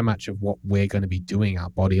so much of what we're going to be doing, our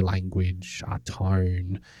body language, our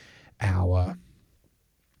tone, our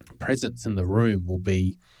presence in the room, will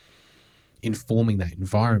be informing that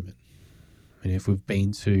environment. And if we've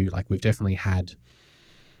been to, we've definitely had,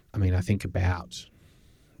 I think about,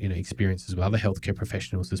 experiences with other healthcare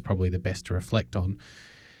professionals is probably the best to reflect on.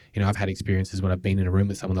 I've had experiences when I've been in a room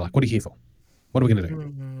with someone, they're like, what are you here for? What are we going to do?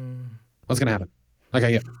 Mm-hmm. What's going to happen?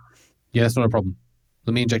 Okay, yep. Yeah, that's not a problem.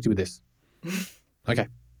 Let me inject you with this. Okay,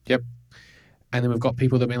 yep. And then we've got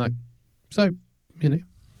people that have been like, so,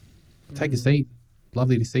 take a seat.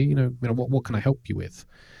 Lovely to see, what can I help you with?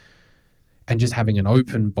 And just having an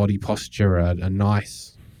open body posture, a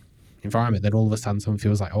nice environment, then all of a sudden someone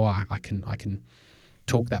feels like, oh, I can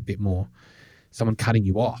talk that bit more. Someone cutting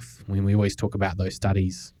you off. When we always talk about those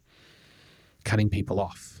studies, cutting people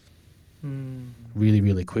off really,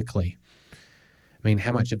 really quickly.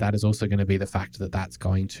 How much of that is also going to be the fact that that's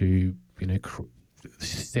going to,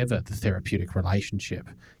 sever the therapeutic relationship?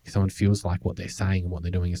 If someone feels like what they're saying and what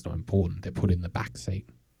they're doing is not important, they're put in the back seat.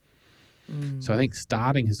 So I think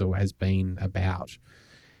starting has been about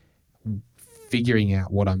figuring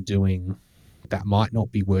out what I'm doing that might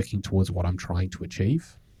not be working towards what I'm trying to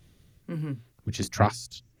achieve, which is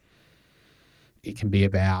trust. It can be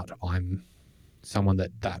about I'm someone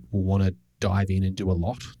that will want to dive in and do a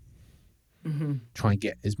lot, try and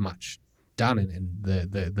get as much done, and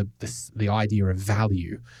the idea of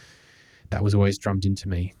value that was always drummed into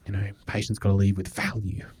me. Patients got to leave with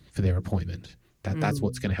value for their appointment. That's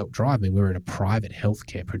what's going to help drive me. We're in a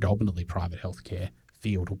predominantly private healthcare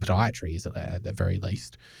field, or podiatry is at the very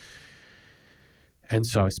least. And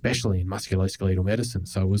so, especially in musculoskeletal medicine,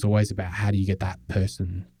 so it was always about how do you get that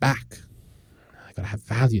person back? They've got to have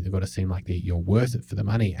value. They've got to seem like you're worth it for the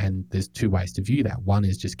money. And there's two ways to view that. One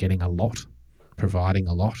is just getting a lot, providing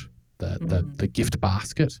a lot, the gift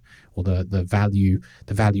basket, or the value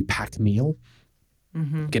pack meal,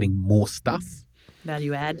 getting more stuff.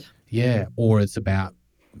 Value add. Yeah, or it's about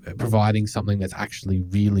providing something that's actually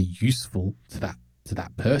really useful to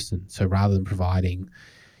that person. So rather than providing,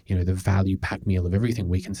 the value pack meal of everything,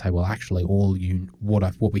 we can say, well, actually,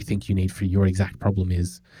 what we think you need for your exact problem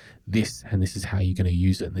is this, and this is how you're going to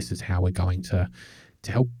use it, and this is how we're going to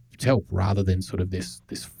help, rather than sort of this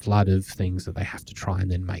flood of things that they have to try and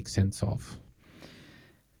then make sense of.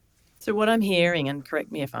 So what I'm hearing, and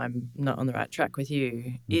correct me if I'm not on the right track with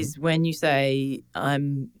you, is when you say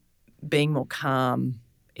I'm being more calm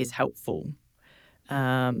is helpful.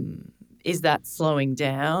 Is that slowing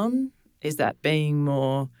down? Is that being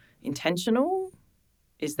more intentional?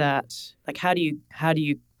 Is that how do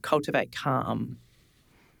you cultivate calm?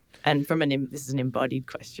 And this is an embodied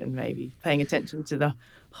question, maybe paying attention to the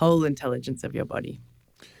whole intelligence of your body.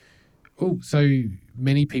 Oh, so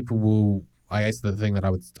many people will. I guess the thing that I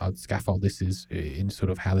would scaffold this is in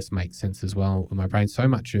sort of how this makes sense as well in my brain. So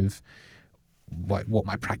much of what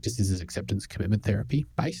my practice is acceptance commitment therapy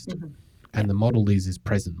based, and the model is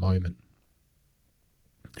present moment,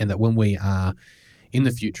 and that when we are in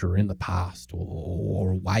the future or in the past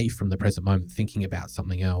or away from the present moment thinking about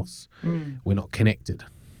something else, we're not connected.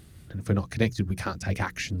 And if we're not connected, we can't take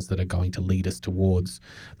actions that are going to lead us towards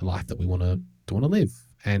the life that we want to live.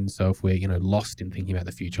 And so if we're, lost in thinking about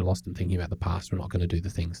the future, lost in thinking about the past, we're not going to do the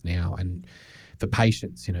things now. And for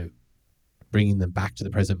patients, bringing them back to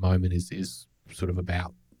the present moment is sort of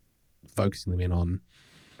about focusing them in on,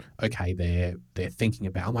 okay, they're thinking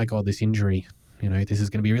about, oh my God, this injury, this is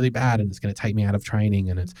going to be really bad and it's going to take me out of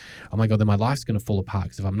training, and it's, oh my God, then my life's going to fall apart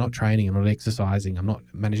because if I'm not training, I'm not exercising, I'm not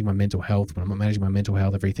managing my mental health, when I'm not managing my mental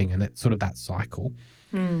health, everything, and it's sort of that cycle.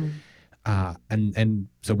 And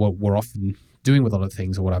so what we're often doing with a lot of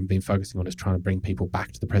things, or what I've been focusing on, is trying to bring people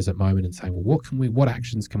back to the present moment and saying, well, what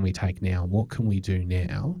actions can we take now? What can we do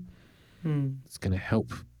now? It's going to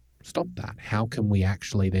help stop that. How can we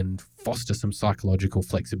actually then foster some psychological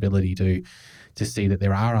flexibility to see that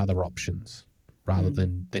there are other options rather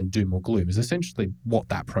than doom or gloom, is essentially what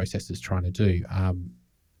that process is trying to do.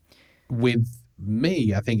 With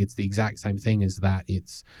me, I think it's the exact same thing, as that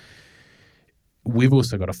we've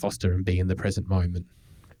also got to foster and be in the present moment.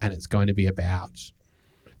 And it's going to be about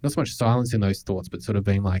not so much silencing those thoughts, but sort of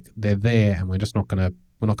being like, they're there, and we're not going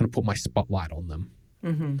to put my spotlight on them.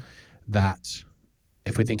 Mm-hmm. That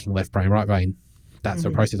if we're thinking left brain, right brain, that's a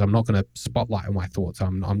process. I'm not going to spotlight on my thoughts.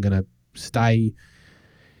 I'm going to stay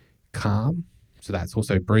calm. So that's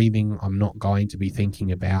also breathing. I'm not going to be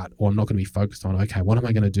thinking about, or I'm not going to be focused on, okay, what am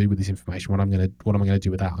I going to do with this information? What am I going to do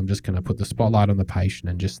with that? I'm just going to put the spotlight on the patient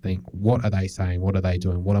and just think, what are they saying? What are they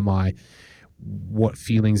doing? What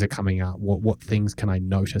feelings are coming up? What things can I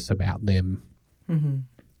notice about them?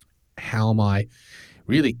 How am I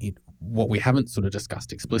really, what we haven't sort of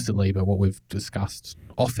discussed explicitly, but what we've discussed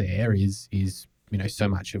off air is, so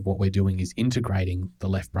much of what we're doing is integrating the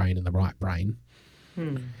left brain and the right brain.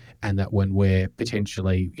 And that when we're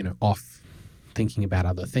potentially, off thinking about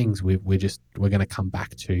other things, we're going to come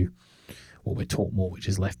back to what we're taught more, which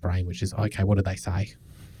is left brain, which is, okay, what did they say?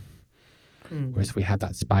 Whereas if we have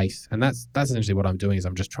that space, and that's essentially what I'm doing, is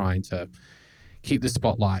I'm just trying to keep the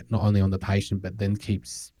spotlight not only on the patient, but then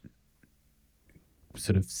keeps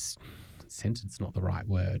sort of centered's not the right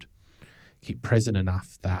word, keep present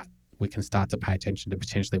enough that we can start to pay attention to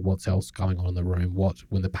potentially what's else going on in the room.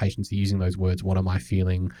 When the patients are using those words, what am I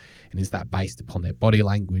feeling? And is that based upon their body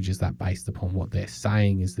language? Is that based upon what they're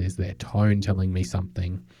saying? Is their tone telling me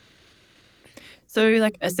something? So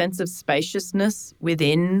like a sense of spaciousness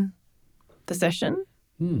within the session?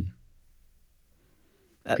 And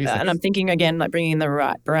I'm thinking again, like bringing in the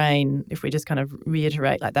right brain, if we just kind of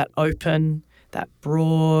reiterate like that open, that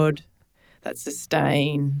broad, that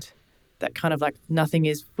sustained, that kind of like nothing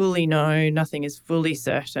is fully known, nothing is fully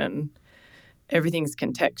certain, everything's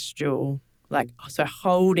contextual. Like, so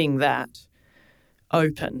holding that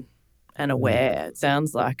open and aware, it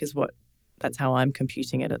sounds like, that's how I'm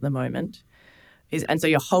computing it at the moment. And so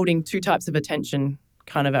you're holding two types of attention,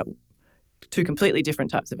 kind of at two completely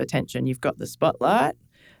different types of attention. You've got the spotlight,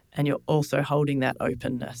 and you're also holding that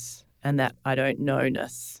openness and that I don't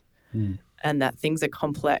know-ness. And that things are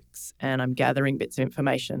complex, and I'm gathering bits of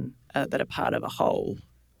information that are part of a whole.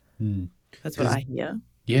 That's what I hear.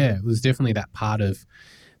 Yeah, it was definitely that part of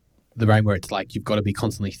the brain where it's like you've got to be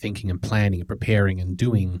constantly thinking and planning and preparing and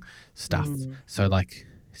doing stuff. So like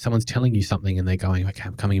someone's telling you something and they're going, okay,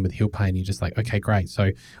 I'm coming in with heel pain. You're just like, okay, great.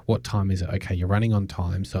 So what time is it? Okay, you're running on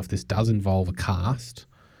time. So if this does involve a cast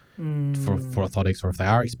for orthotics, or if they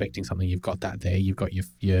are expecting something, you've got that there. You've got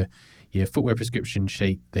your footwear prescription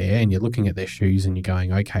sheet there, and you're looking at their shoes and you're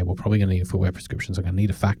going, okay, we're probably going to need a footwear prescription, so I'm going to need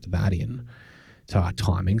to factor that in to our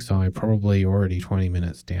timing. So I'm probably already 20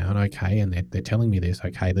 minutes down. Okay, and they're telling me this.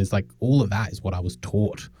 Okay, there's like all of that is what I was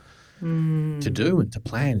taught to do and to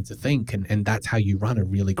plan and to think, and that's how you run a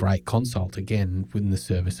really great consult, again, within the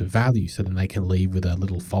service of value, so then they can leave with a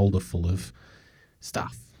little folder full of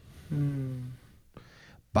stuff.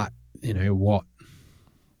 But,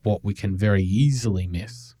 what we can very easily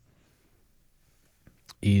miss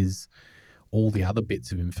is all the other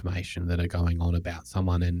bits of information that are going on about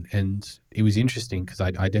someone. And it was interesting because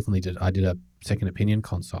I definitely did a second opinion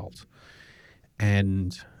consult,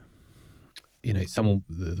 and,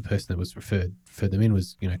 the person that was referred them in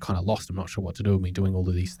was, kind of lost. I'm not sure what to do with me doing all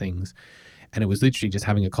of these things. And it was literally just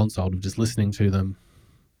having a consult of just listening to them,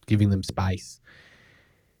 giving them space.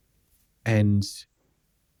 And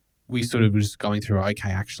we sort of was going through,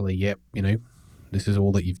 okay, actually, yep, this is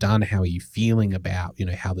all that you've done. How are you feeling about,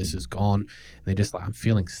 how this has gone? And they're just like, I'm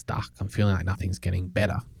feeling stuck. I'm feeling like nothing's getting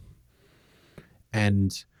better.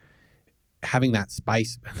 And having that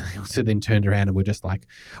space, they also then turned around and were just like,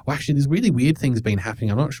 well, actually, there's really weird things been happening.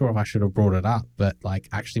 I'm not sure if I should have brought it up, but like,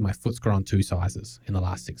 actually, my foot's grown 2 sizes in the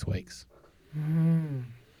last 6 weeks. And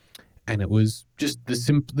it was just the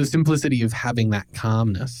simplicity of having that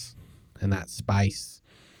calmness and that space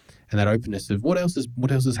and that openness of what else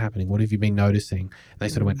is happening? What have you been noticing? And they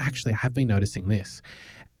sort of went, actually, I have been noticing this.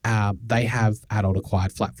 They have adult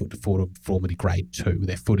acquired flat foot deformity grade 2.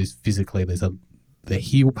 Their foot is physically, the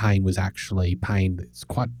heel pain was actually pain that's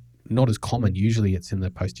quite not as common. Usually it's in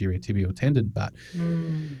the posterior tibial tendon, but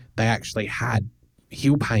they actually had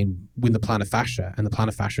heel pain with the plantar fascia, and the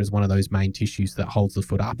plantar fascia is one of those main tissues that holds the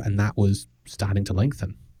foot up, and that was starting to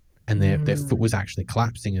lengthen. and their foot was actually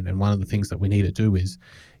collapsing. And one of the things that we need to do is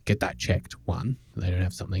get that checked. One, they don't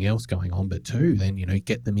have something else going on, but two, then,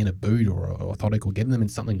 get them in a boot or orthotic, or get them in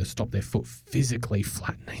something to stop their foot physically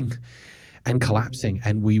flattening and collapsing.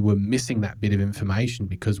 And we were missing that bit of information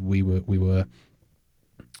because we were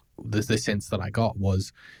the sense that I got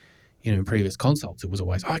was, in previous consults, it was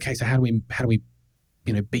always, okay, so how do we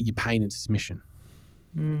beat your pain into submission?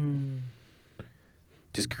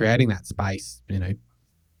 Just creating that space,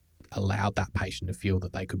 allowed that patient to feel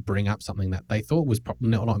that they could bring up something that they thought was probably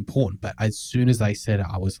not important. But as soon as they said it,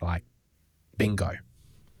 I was like, bingo.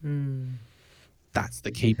 That's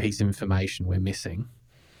the key piece of information we're missing.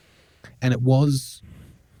 And it was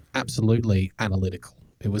absolutely analytical.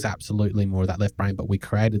 It was absolutely more of that left brain, but we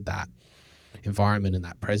created that environment and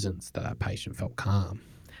that presence that patient felt calm.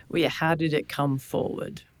 Well, yeah, how did it come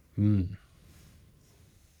forward?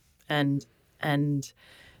 And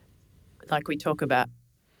like we talk about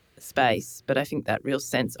space, but I think that real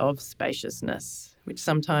sense of spaciousness, which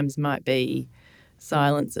sometimes might be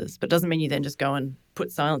silences, but doesn't mean you then just go and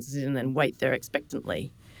put silences in and then wait there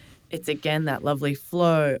expectantly. It's again that lovely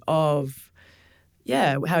flow of,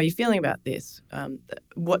 how are you feeling about this?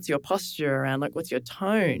 What's your posture around, what's your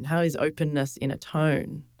tone? How is openness in a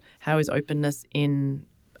tone? How is openness in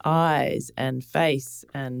eyes and face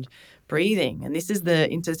and breathing? And this is the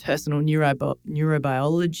interpersonal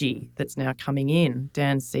neurobiology that's now coming in,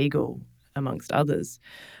 Dan Siegel amongst others,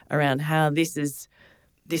 around how this is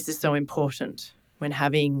so important when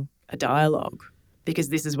having a dialogue, because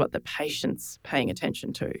this is what the patient's paying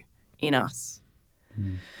attention to in us.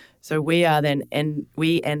 So we are then, and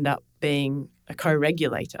we end up being a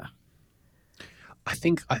co-regulator. I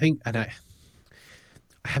think, and I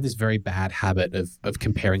have this very bad habit of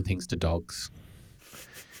comparing things to dogs.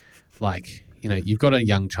 You've got a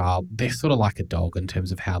young child, they're sort of like a dog in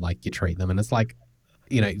terms of how you treat them. And it's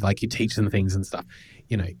you teach them things and stuff,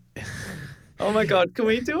 Oh my God, can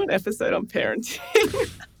we do an episode on parenting?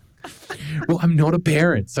 Well, I'm not a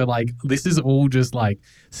parent. So this is all just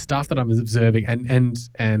stuff that I'm observing.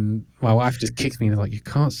 And my wife just kicks me and is like, you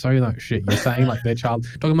can't say that shit. You're saying their child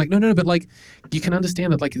dog. I'm like, no, but you can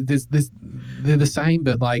understand that they're the same,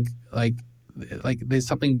 but there's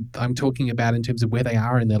something I'm talking about in terms of where they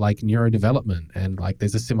are in their neurodevelopment, and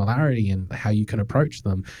there's a similarity in how you can approach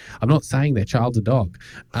them. I'm not saying their child's a dog.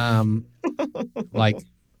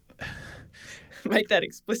 Make that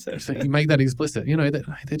explicit. So you make that explicit.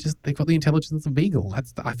 They've got the intelligence of a beagle.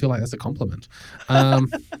 I feel like that's a compliment. But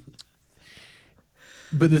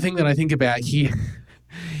the thing that I think about here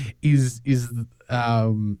is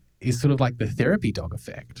sort of the therapy dog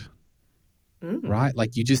effect. Right?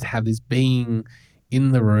 You just have this being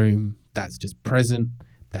in the room that's just present,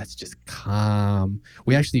 that's just calm.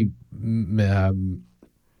 We actually met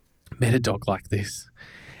a dog like this,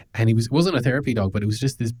 and it wasn't a therapy dog, but it was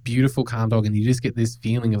just this beautiful, calm dog, and you just get this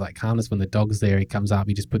feeling of calmness when the dog's there. He comes up,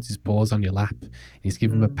 he just puts his paws on your lap, and you just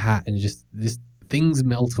give him a pat, and things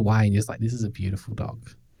melt away, and you're just this is a beautiful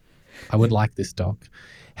dog. I would like this dog.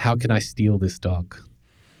 How can I steal this dog?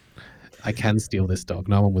 I can steal this dog.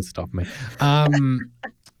 No one would stop me. But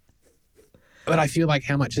I feel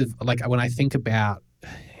how much of when I think about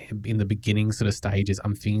in the beginning sort of stages,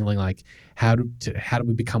 I'm feeling how do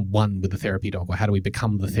we become one with the therapy dog, or how do we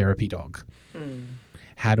become the therapy dog?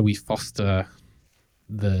 How do we foster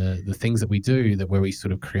the things that we do where we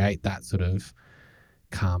sort of create that sort of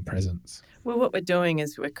calm presence? Well, what we're doing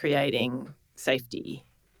is we're creating safety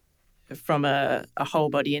from a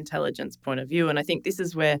whole body intelligence point of view. And I think this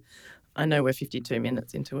is where, I know we're 52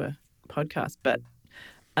 minutes into a podcast, but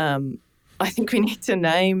I think we need to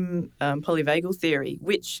name polyvagal theory,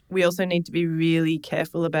 which we also need to be really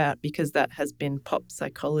careful about, because that has been pop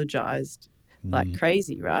psychologized like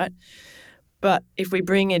crazy, right? But if we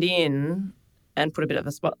bring it in and put a bit of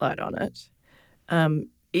a spotlight on it,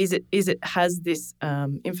 is it has this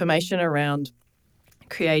information around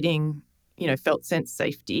creating, felt sense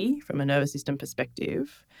safety from a nervous system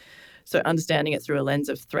perspective. So understanding it through a lens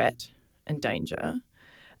of threat and danger,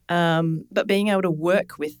 but being able to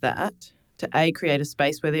work with that to create a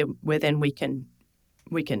space where then we can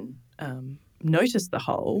notice the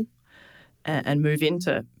whole and move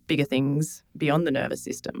into bigger things beyond the nervous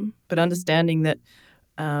system. But understanding that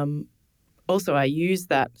also I use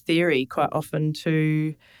that theory quite often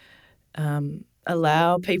to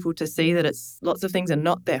allow people to see that lots of things are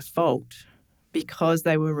not their fault because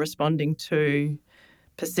they were responding to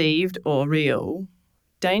perceived or real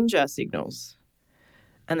danger signals,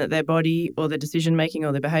 and that their body or their decision-making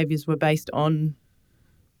or their behaviours were based on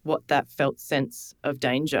what that felt sense of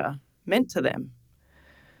danger meant to them.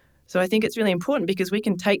 So I think it's really important, because we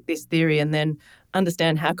can take this theory and then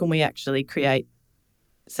understand how can we actually create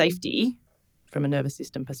safety from a nervous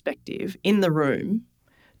system perspective in the room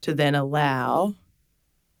to then allow,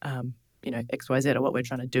 XYZ or what we're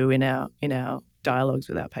trying to do in our dialogues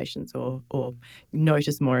with our patients or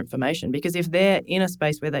notice more information. Because if they're in a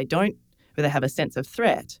space where they have a sense of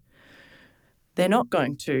threat, they're not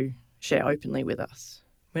going to share openly with us.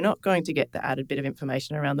 We're not going to get the added bit of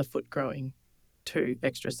information around the foot growing 2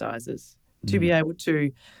 extra sizes to be able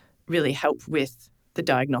to really help with the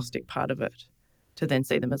diagnostic part of it, to then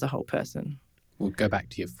see them as a whole person. We'll go back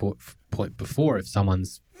to your point before. If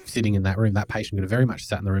someone's sitting in that room, that patient could have very much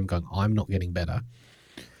sat in the room going, I'm not getting better.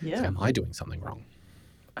 Yeah. So am I doing something wrong?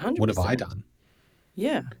 100%. What have I done?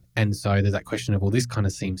 Yeah. And so there's that question of, well, this kind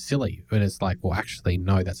of seems silly. And it's like, well, actually,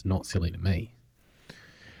 no, that's not silly to me.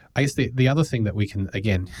 I guess the other thing that we can,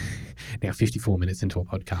 again, now 54 minutes into a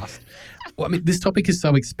podcast, well, I mean, this topic is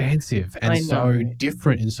so expansive and so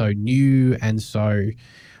different and so new and so...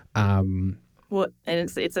 and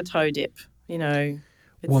it's a toe dip,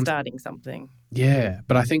 it's starting something. Yeah,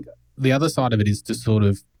 but I think the other side of it is to sort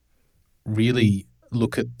of really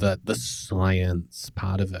look at the science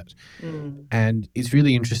part of it. And it's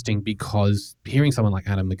really interesting because hearing someone like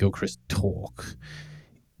Adam McGilchrist talk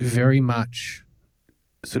very much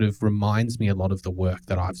sort of reminds me a lot of the work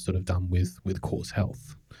that I've sort of done with Cause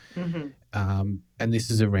Health. And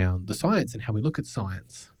this is around the science and how we look at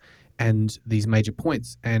science and these major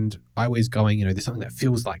points. And I always going, there's something that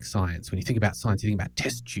feels like science. When you think about science, you think about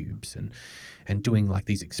test tubes and doing like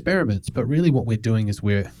these experiments. But really what we're doing is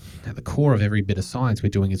we're, at the core of every bit of science we're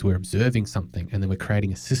doing is we're observing something and then we're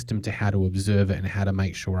creating a system to how to observe it and how to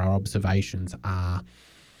make sure our observations are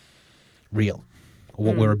real.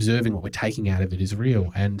 What we're observing, what we're taking out of it is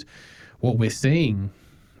real. And what we're seeing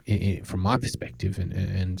from my perspective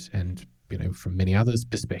and from many others'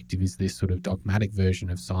 perspective is this sort of dogmatic version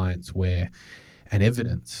of science and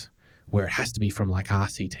evidence where it has to be from like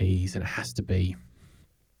RCTs and it has to be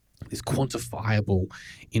this quantifiable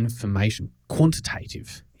information,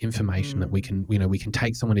 quantitative information that we can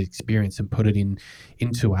take someone's experience and put it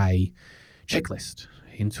into a checklist,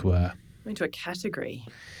 into a category.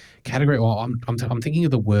 Well, I'm thinking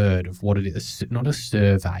of the word of what it is, not a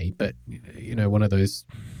survey, but one of those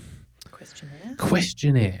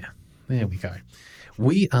questionnaire. There we go.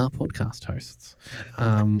 We are podcast hosts,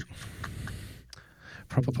 proper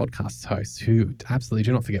podcast hosts who absolutely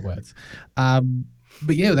do not forget words.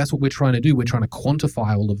 But yeah, that's what we're trying to do. We're trying to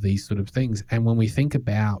quantify all of these sort of things. And when we think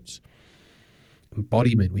about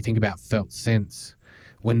embodiment, we think about felt sense.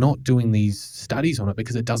 We're not doing these studies on it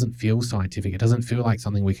because it doesn't feel scientific. It doesn't feel like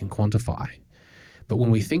something we can quantify. But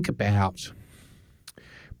when we think about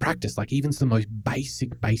practice, like even the most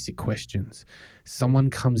basic questions, someone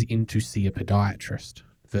comes in to see a podiatrist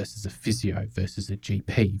versus a physio versus a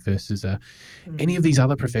GP versus any of these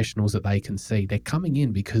other professionals that they can see, they're coming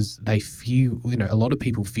in because they feel, a lot of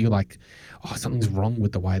people feel like, oh, something's wrong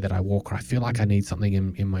with the way that I walk, or I feel like I need something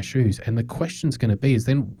in my shoes. And the question's going to be is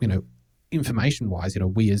then, information-wise,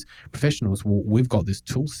 we as professionals, we've got this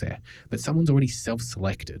tool set, but someone's already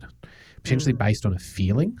self-selected, potentially based on a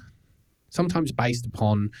feeling, sometimes based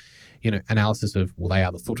upon, analysis of, well, they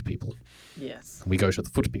are the foot people. Yes. We go to the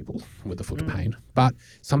foot people with the foot pain. But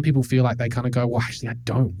some people feel like they kind of go, well, actually, I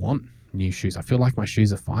don't want new shoes. I feel like my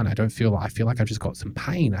shoes are fine. I feel like I've just got some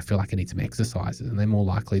pain. I feel like I need some exercises. And they're more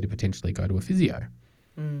likely to potentially go to a physio.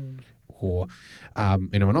 Or,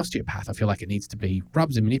 an osteopath, I feel like it needs to be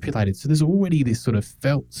rubbed and manipulated. So there's already this sort of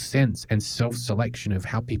felt sense and self-selection of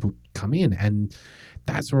how people come in. And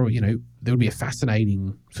that's where, there would be a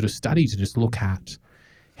fascinating sort of study to just look at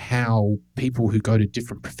how people who go to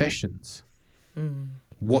different professions,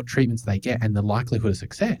 what treatments they get and the likelihood of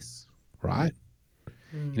success, right?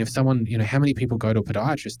 If someone, how many people go to a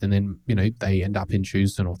podiatrist and then, they end up in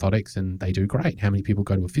shoes and orthotics and they do great? How many people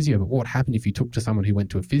go to a physio? But what would happen if you took to someone who went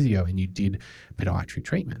to a physio and you did podiatry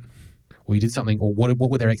treatment? Or you did something, or what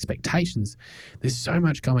were their expectations? There's so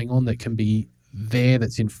much going on that can be there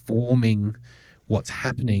that's informing what's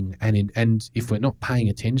happening. And if we're not paying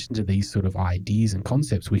attention to these sort of ideas and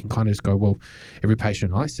concepts, we can kind of just go, well, every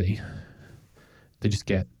patient I see, they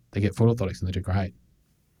get foot orthotics and they do great.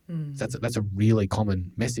 That's a really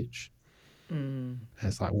common message. And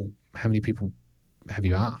it's like, well, how many people have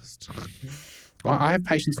you asked? I have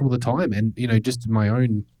patients all the time, and just my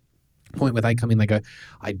own point where they come in, they go,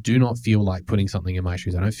 I do not feel like putting something in my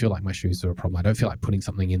shoes. I don't feel like my shoes are a problem. I don't feel like putting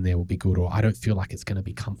something in there will be good, or I don't feel like it's going to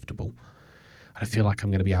be comfortable. I don't feel like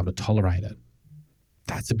I'm going to be able to tolerate it.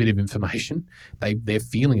 That's a bit of information. They're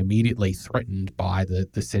feeling immediately threatened by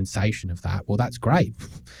the sensation of that. Well, that's great.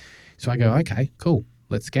 So I go, okay, cool.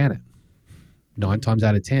 Let's scan it. 9 times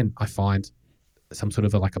out of 10, I find some sort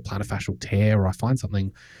of like a plantar fascial tear, or I find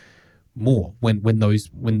something more when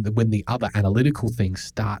the other analytical things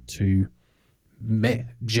start to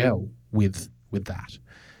gel with that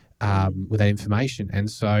with that information. And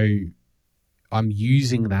so I'm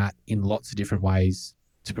using that in lots of different ways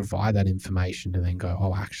to provide that information to then go,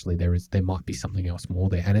 oh, actually there might be something else more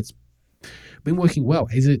there. And it's been working well.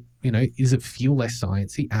 Is it feel less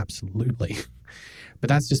sciencey? Absolutely. But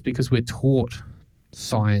that's just because we're taught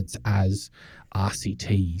science as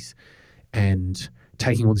RCTs and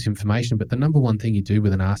taking all this information. But the number one thing you do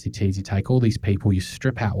with an RCT is you take all these people, you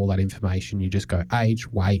strip out all that information, you just go age,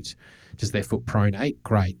 weight, does their foot pronate?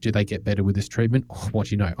 Great. Do they get better with this treatment? Oh, what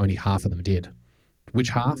do you know? Only half of them did. Which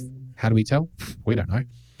half? How do we tell? We don't know.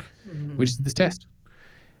 We just did this test.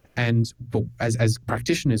 But as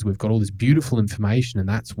practitioners, we've got all this beautiful information, and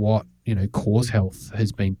that's what, Cause Health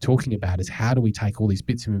has been talking about, is how do we take all these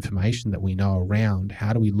bits of information that we know around,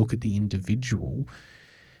 how do we look at the individual,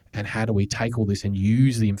 and how do we take all this and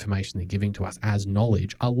use the information they're giving to us as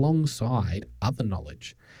knowledge alongside other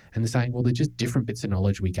knowledge? And they're saying, well, they're just different bits of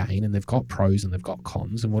knowledge we gain, and they've got pros and they've got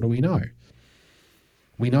cons, and what do we know?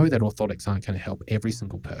 We know that orthotics aren't going to help every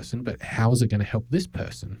single person, but how is it going to help this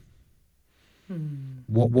person?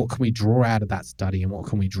 What can we draw out of that study, and what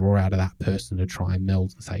can we draw out of that person to try and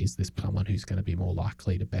meld and say, is this someone who's going to be more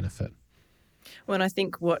likely to benefit? Well, and I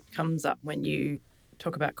think what comes up when you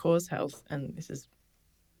talk about Cause Health, and this is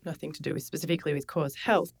nothing to do with specifically with Cause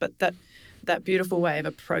Health, but that beautiful way of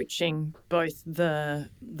approaching both the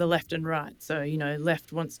left and right. So,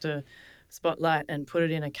 left wants to spotlight and put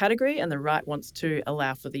it in a category, and the right wants to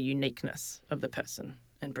allow for the uniqueness of the person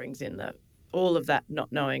and brings in all of that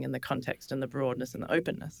not knowing and the context and the broadness and the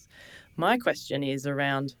openness. My question is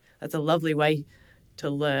around, that's a lovely way to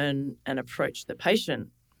learn and approach the patient.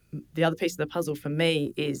 The other piece of the puzzle for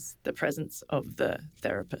me is the presence of the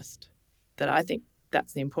therapist, that I think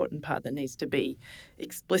that's the important part that needs to be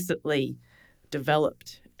explicitly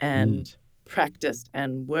developed and practiced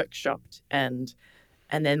and workshopped. And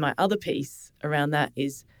then my other piece around that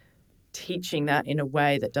is teaching that in a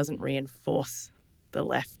way that doesn't reinforce the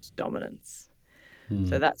left dominance.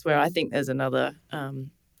 So that's where I think there's another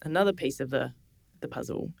piece of the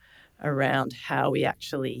puzzle around how we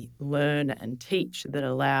actually learn and teach that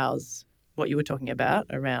allows what you were talking about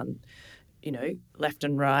around, left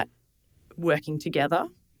and right working together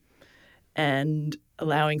and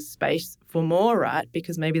allowing space for more right,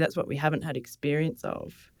 because maybe that's what we haven't had experience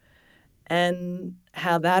of. And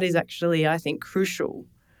how that is actually, I think, crucial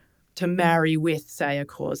to marry with, say, a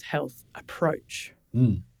Cause Health approach.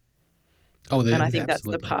 Oh, and I think absolutely. That's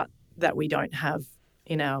the part that we don't have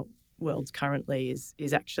in our worlds currently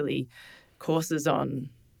is actually courses on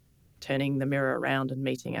turning the mirror around and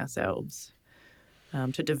meeting ourselves,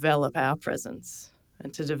 to develop our presence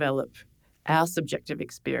and to develop our subjective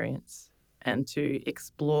experience and to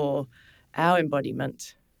explore our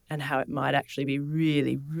embodiment and how it might actually be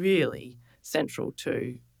really, really central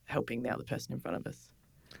to helping the other person in front of us.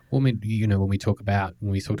 Well, I mean, when we talked about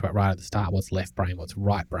right at the start, what's left brain, what's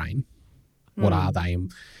right brain, what are they?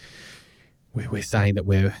 And we're saying that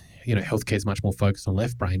healthcare is much more focused on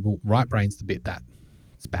left brain. Well, right brain's the bit that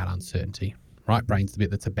it's about uncertainty. Right brain's the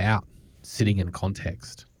bit that's about sitting in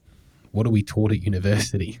context. What are we taught at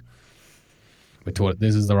university? We're taught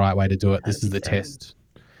this is the right way to do it. This is the test.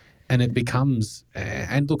 And it becomes,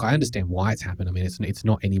 and look, I understand why it's happened. I mean, it's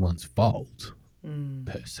not anyone's fault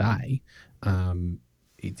per se.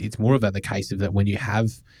 It's more about the case of that when you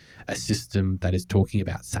have a system that is talking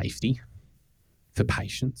about safety for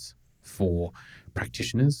patients, for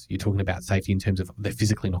practitioners, you're talking about safety in terms of they're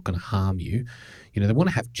physically not going to harm you. They want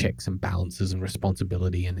to have checks and balances and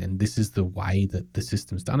responsibility, and this is the way that the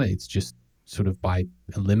system's done it. It's just sort of by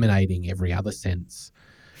eliminating every other sense.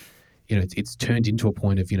 It's turned into a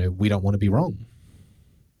point of, we don't want to be wrong.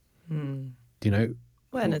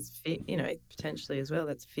 Well, and it's potentially as well,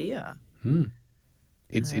 that's fear.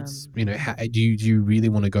 It's how, do you really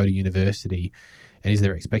want to go to university, and is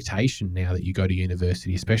there expectation now that you go to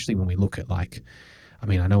university, especially when we look at I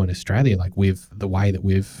know in Australia, with the way that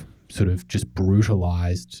we've sort of just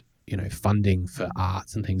brutalized funding for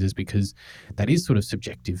arts and things, is because that is sort of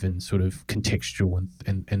subjective and sort of contextual,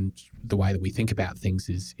 and the way that we think about things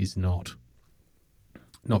is not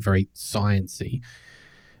very sciencey.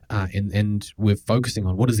 And we're focusing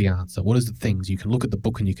on what is the answer, what is the things. You can look at the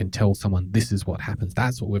book and you can tell someone this is what happens.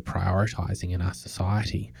 That's what we're prioritizing in our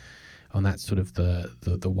society. And that's sort of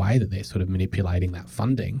the way that they're sort of manipulating that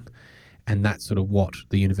funding. And that's sort of what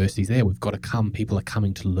the university's there. People are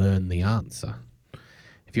coming to learn the answer.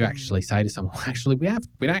 If you actually say to someone, actually,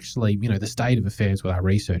 the state of affairs with our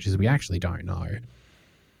research is we actually don't know.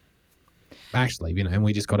 Actually, and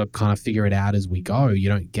we just got to kind of figure it out as we go. You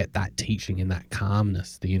don't get that teaching and that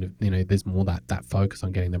calmness. There's more that focus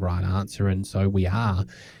on getting the right answer. And so we are,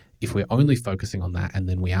 if we're only focusing on that, and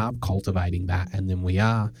then we are cultivating that, and then we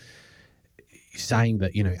are saying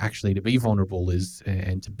that, actually to be vulnerable is,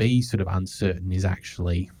 and to be sort of uncertain is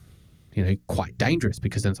actually, quite dangerous,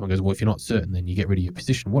 because then someone goes, well, if you're not certain, then you get rid of your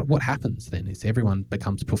position. What happens then is everyone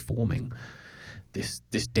becomes performing this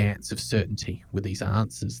dance of certainty with these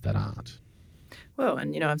answers that aren't. Well,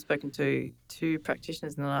 and I've spoken to two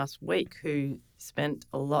practitioners in the last week who spent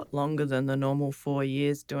a lot longer than the normal 4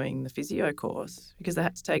 years doing the physio course because they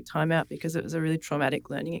had to take time out because it was a really traumatic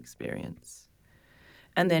learning experience.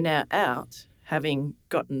 And they're now out, having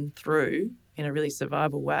gotten through in a really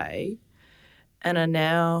survival way, and are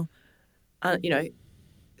now,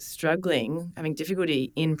 struggling, having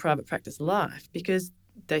difficulty in private practice life because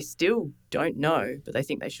they still don't know, but they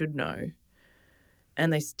think they should know.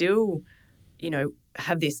 And they still,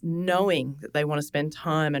 have this knowing that they want to spend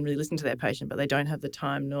time and really listen to their patient, but they don't have the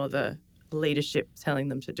time nor the leadership telling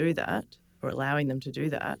them to do that or allowing them to do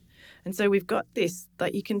that. And so we've got this,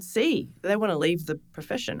 like you can see, they want to leave the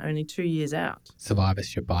profession only 2 years out.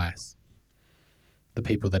 Survivorship bias. The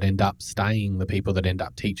people that end up staying, the people that end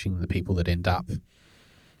up teaching, the people that end up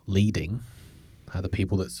leading are the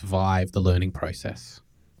people that survive the learning process,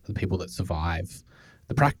 the people that survive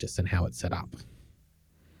the practice and how it's set up.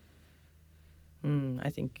 I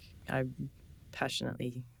think I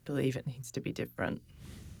passionately believe it needs to be different.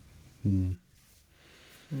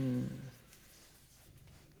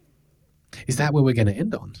 Is that where we're going to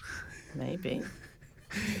end on? Maybe.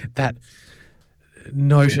 That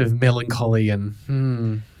note of melancholy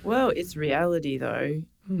and... Well, it's reality, though,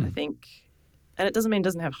 I think. And it doesn't mean it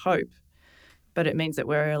doesn't have hope, but it means that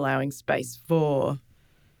we're allowing space for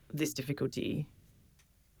this difficulty,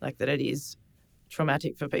 like that it is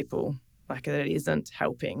traumatic for people, like that it isn't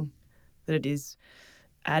helping, that it is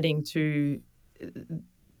adding to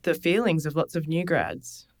the feelings of lots of new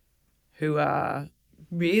grads who are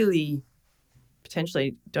really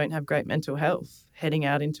potentially don't have great mental health heading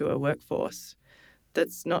out into a workforce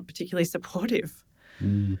that's not particularly supportive.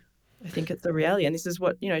 I think it's the reality. And this is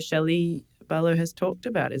what, Shelley Barlow has talked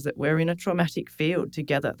about, is that we're in a traumatic field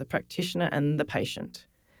together, the practitioner and the patient.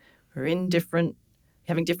 We're having different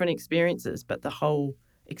experiences, but the whole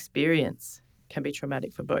experience can be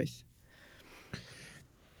traumatic for both.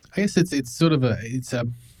 I guess it's sort of it's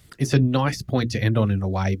a nice point to end on in a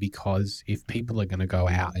way, because if people are going to go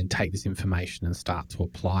out and take this information and start to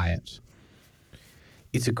apply it,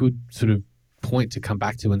 it's a good sort of point to come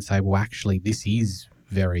back to and say, well, actually, this is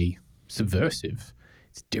very subversive.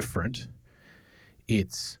 It's different.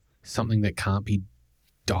 It's something that can't be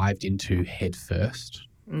dived into head first.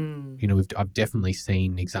 I've definitely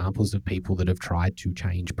seen examples of people that have tried to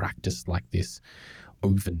change practice like this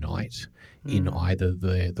overnight in either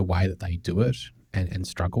the way that they do it and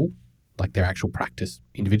struggle, like their actual practice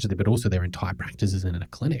individually, but also their entire practices in a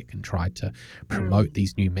clinic, and tried to promote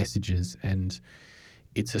these new messages. And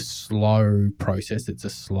it's a slow process. It's a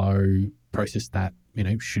slow process that,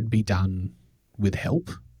 should be done with help.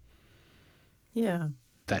 Yeah.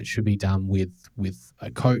 That should be done with a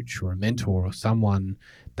coach or a mentor or someone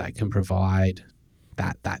that can provide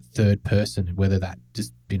that third person, whether that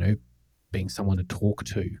just, being someone to talk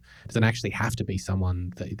to. It doesn't actually have to be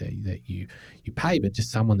someone that you pay, but just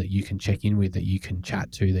someone that you can check in with, that you can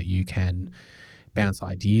chat to, that you can bounce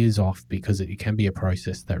ideas off, because it can be a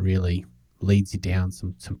process that really leads you down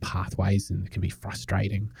some pathways, and it can be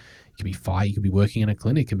frustrating. You could be working in a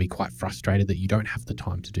clinic and be quite frustrated that you don't have the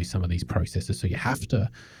time to do some of these processes, so you have to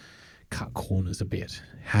cut corners a bit.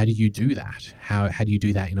 How do you do that? How do you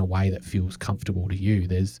do that in a way that feels comfortable to you?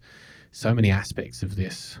 There's so many aspects of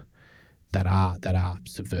this that are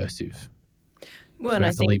subversive. Well, so and I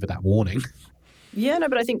have to leave with that warning. Yeah, no,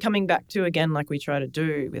 but I think coming back to, again, like we try to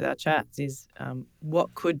do with our chats, is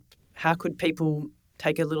how could people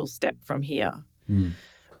take a little step from here?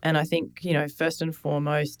 And I think, first and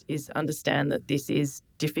foremost is understand that this is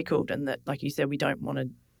difficult, and that, like you said, we don't want to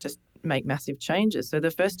just make massive changes. So the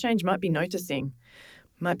first change might be noticing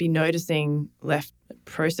left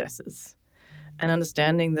processes and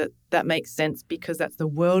understanding that makes sense because that's the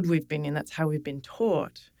world we've been in, that's how we've been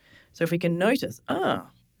taught. So if we can notice,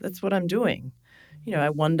 that's what I'm doing. I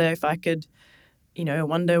wonder if I could, I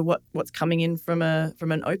wonder what's coming in from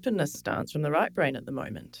an openness stance from the right brain at the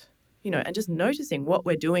moment. And just noticing what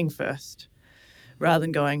we're doing first, rather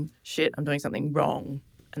than going, shit, I'm doing something wrong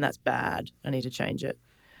and that's bad, I need to change it.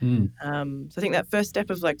 So I think that first step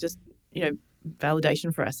of just,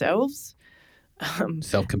 validation for ourselves.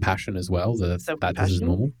 Self-compassion as well, that this is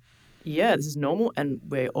normal. yeah, this is normal and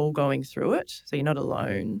we're all going through it. So you're not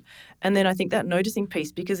alone. And then I think that noticing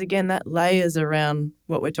piece, because again, that layers around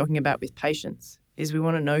what we're talking about with patience, is we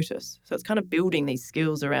want to notice. So it's kind of building these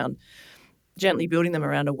skills around, gently building them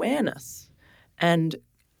around awareness and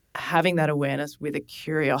having that awareness with a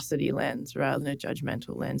curiosity lens rather than a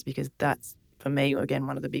judgmental lens, because that's, for me, again,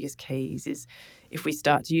 one of the biggest keys is if we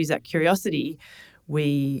start to use that curiosity,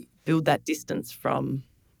 we build that distance from,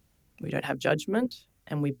 we don't have judgment,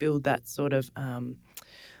 and we build that sort of,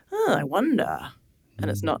 I wonder.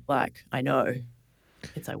 And it's not like, I know,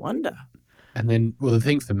 it's I wonder. And then, well, the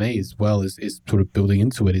thing for me as well is sort of building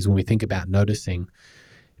into it is when we think about noticing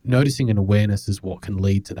and awareness is what can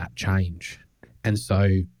lead to that change. And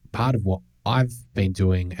so part of what I've been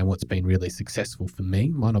doing and what's been really successful for me,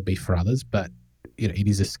 might not be for others, but it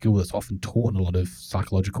is a skill that's often taught in a lot of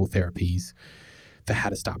psychological therapies for how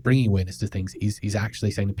to start bringing awareness to things is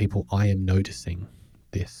actually saying to people, I am noticing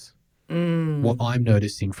this. What I'm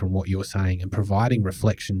noticing from what you're saying, and providing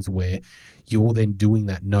reflections where you're then doing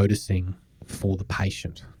that noticing for the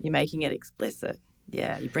patient. You're making it explicit.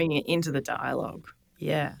 Yeah, you're bringing it into the dialogue.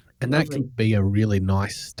 Yeah. And lovely. that can be a really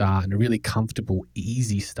nice start and a really comfortable,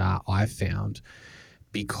 easy start, I've found,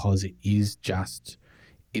 because it is just,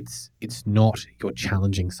 it's not you're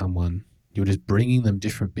challenging someone. You're just bringing them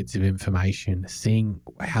different bits of information, seeing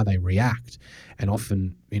how they react. And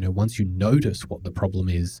often, once you notice what the problem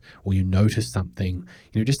is, or you notice something,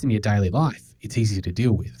 just in your daily life, it's easier to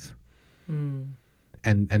deal with. And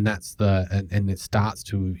that's and it starts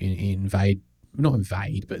to not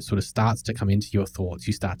invade, but sort of starts to come into your thoughts.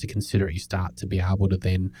 You start to consider it. You start to be able to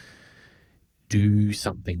then do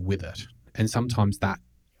something with it. And sometimes that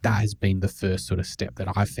has been the first sort of step that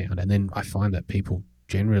I've found. And then I find that people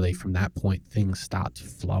generally from that point, things start to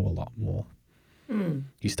flow a lot more.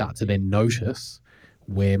 You start to then notice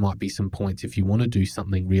where might be some points if you want to do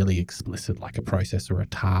something really explicit, like a process or a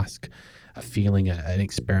task, a feeling, an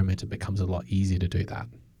experiment, it becomes a lot easier to do that.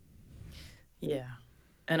 Yeah.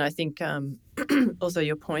 And I think also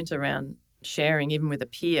your point around sharing, even with a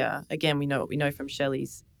peer, again, we know what we know from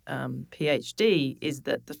Shelley's PhD, is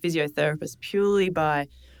that the physiotherapist, purely by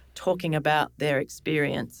talking about their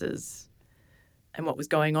experiences and what was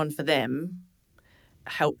going on for them,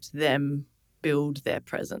 helped them build their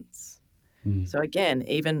presence. So again,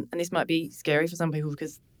 even, and this might be scary for some people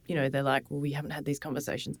because, they're like, well, we haven't had these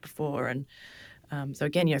conversations before. And so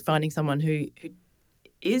again, finding someone who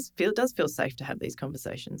does feel safe to have these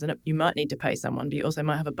conversations. And you might need to pay someone, but you also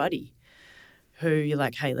might have a buddy who you're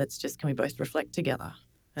like, hey, can we both reflect together?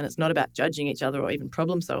 And it's not about judging each other or even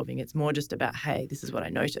problem solving. It's more just about, hey, this is what I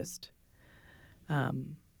noticed.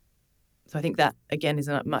 So I think that, again,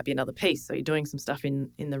 might be another piece. So you're doing some stuff in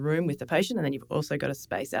the room with the patient, and then you've also got a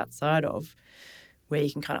space outside of where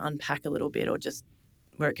you can kind of unpack a little bit, or just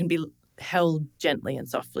where it can be held gently and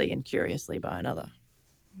softly and curiously by another.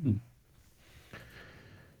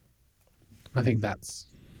 I think that's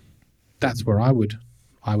where I would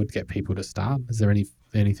get people to start. Is there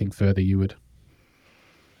anything further you would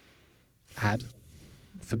add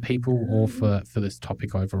for people or for this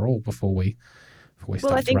topic overall before we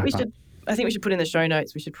start to wrap up? I think we should put in the show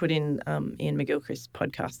notes, we should put in Ian McGilchrist's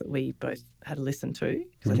podcast that we both had a listen to,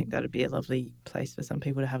 because I think that would be a lovely place for some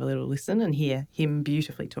people to have a little listen and hear him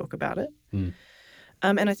beautifully talk about it. And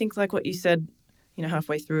I think, like what you said,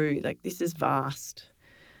 halfway through, like, this is vast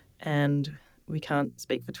and we can't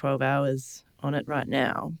speak for 12 hours on it right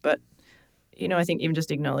now. But, I think even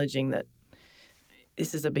just acknowledging that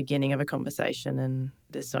this is a beginning of a conversation and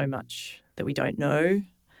there's so much that we don't know,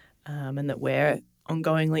 and that we're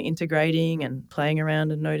ongoingly integrating and playing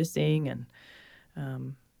around and noticing, and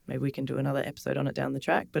maybe we can do another episode on it down the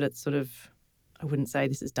track. But it's sort of, I wouldn't say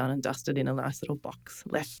this is done and dusted in a nice little box,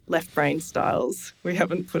 left brain styles. We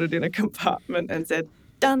haven't put it in a compartment and said,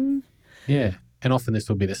 done. Yeah. And often this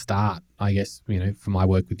will be the start, I guess, for my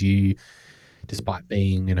work with you, despite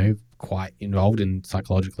being, quite involved in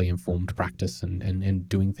psychologically informed practice and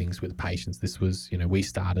doing things with patients. This was, we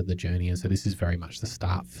started the journey. And so this is very much the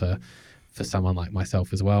start for someone like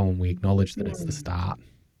myself as well. And we acknowledge that it's the start.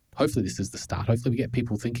 Hopefully this is the start. Hopefully we get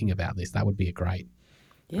people thinking about this. That would be a great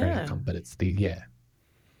outcome. But it's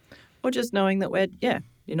Or just knowing that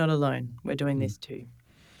you're not alone. We're doing this too.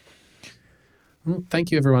 Well, thank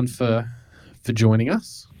you everyone for joining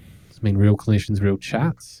us. It's been Real Clinicians, Real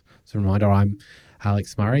Chats. As a reminder, I'm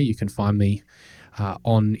Alex Murray. You can find me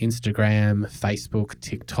on Instagram, Facebook,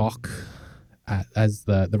 TikTok as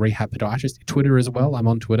the Rehab Podiatrist. Twitter as well. I'm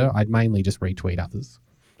on Twitter. I'd mainly just retweet others.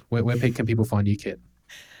 Where can people find you, Kit?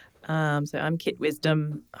 So I'm Kit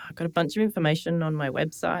Wisdom. I've got a bunch of information on my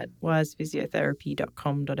website,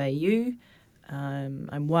 wisephysiotherapy.com.au.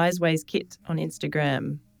 I'm Wise Ways Kit on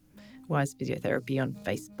Instagram, Wise Physiotherapy on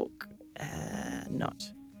Facebook, not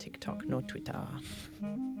TikTok nor Twitter.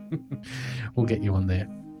 We'll get you on there.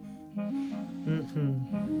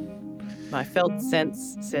 My felt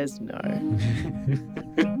sense says no.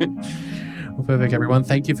 Well, perfect, everyone.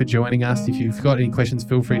 Thank you for joining us. If you've got any questions,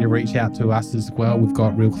 feel free to reach out to us as well. We've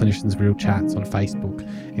got Real Clinicians, Real Chats on Facebook,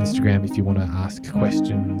 Instagram, if you want to ask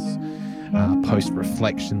questions, post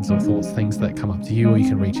reflections or thoughts, things that come up to you, or you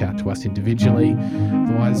can reach out to us individually.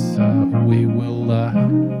 Otherwise, you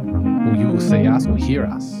will see us or hear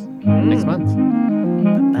us next month.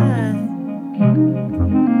 Bye-bye.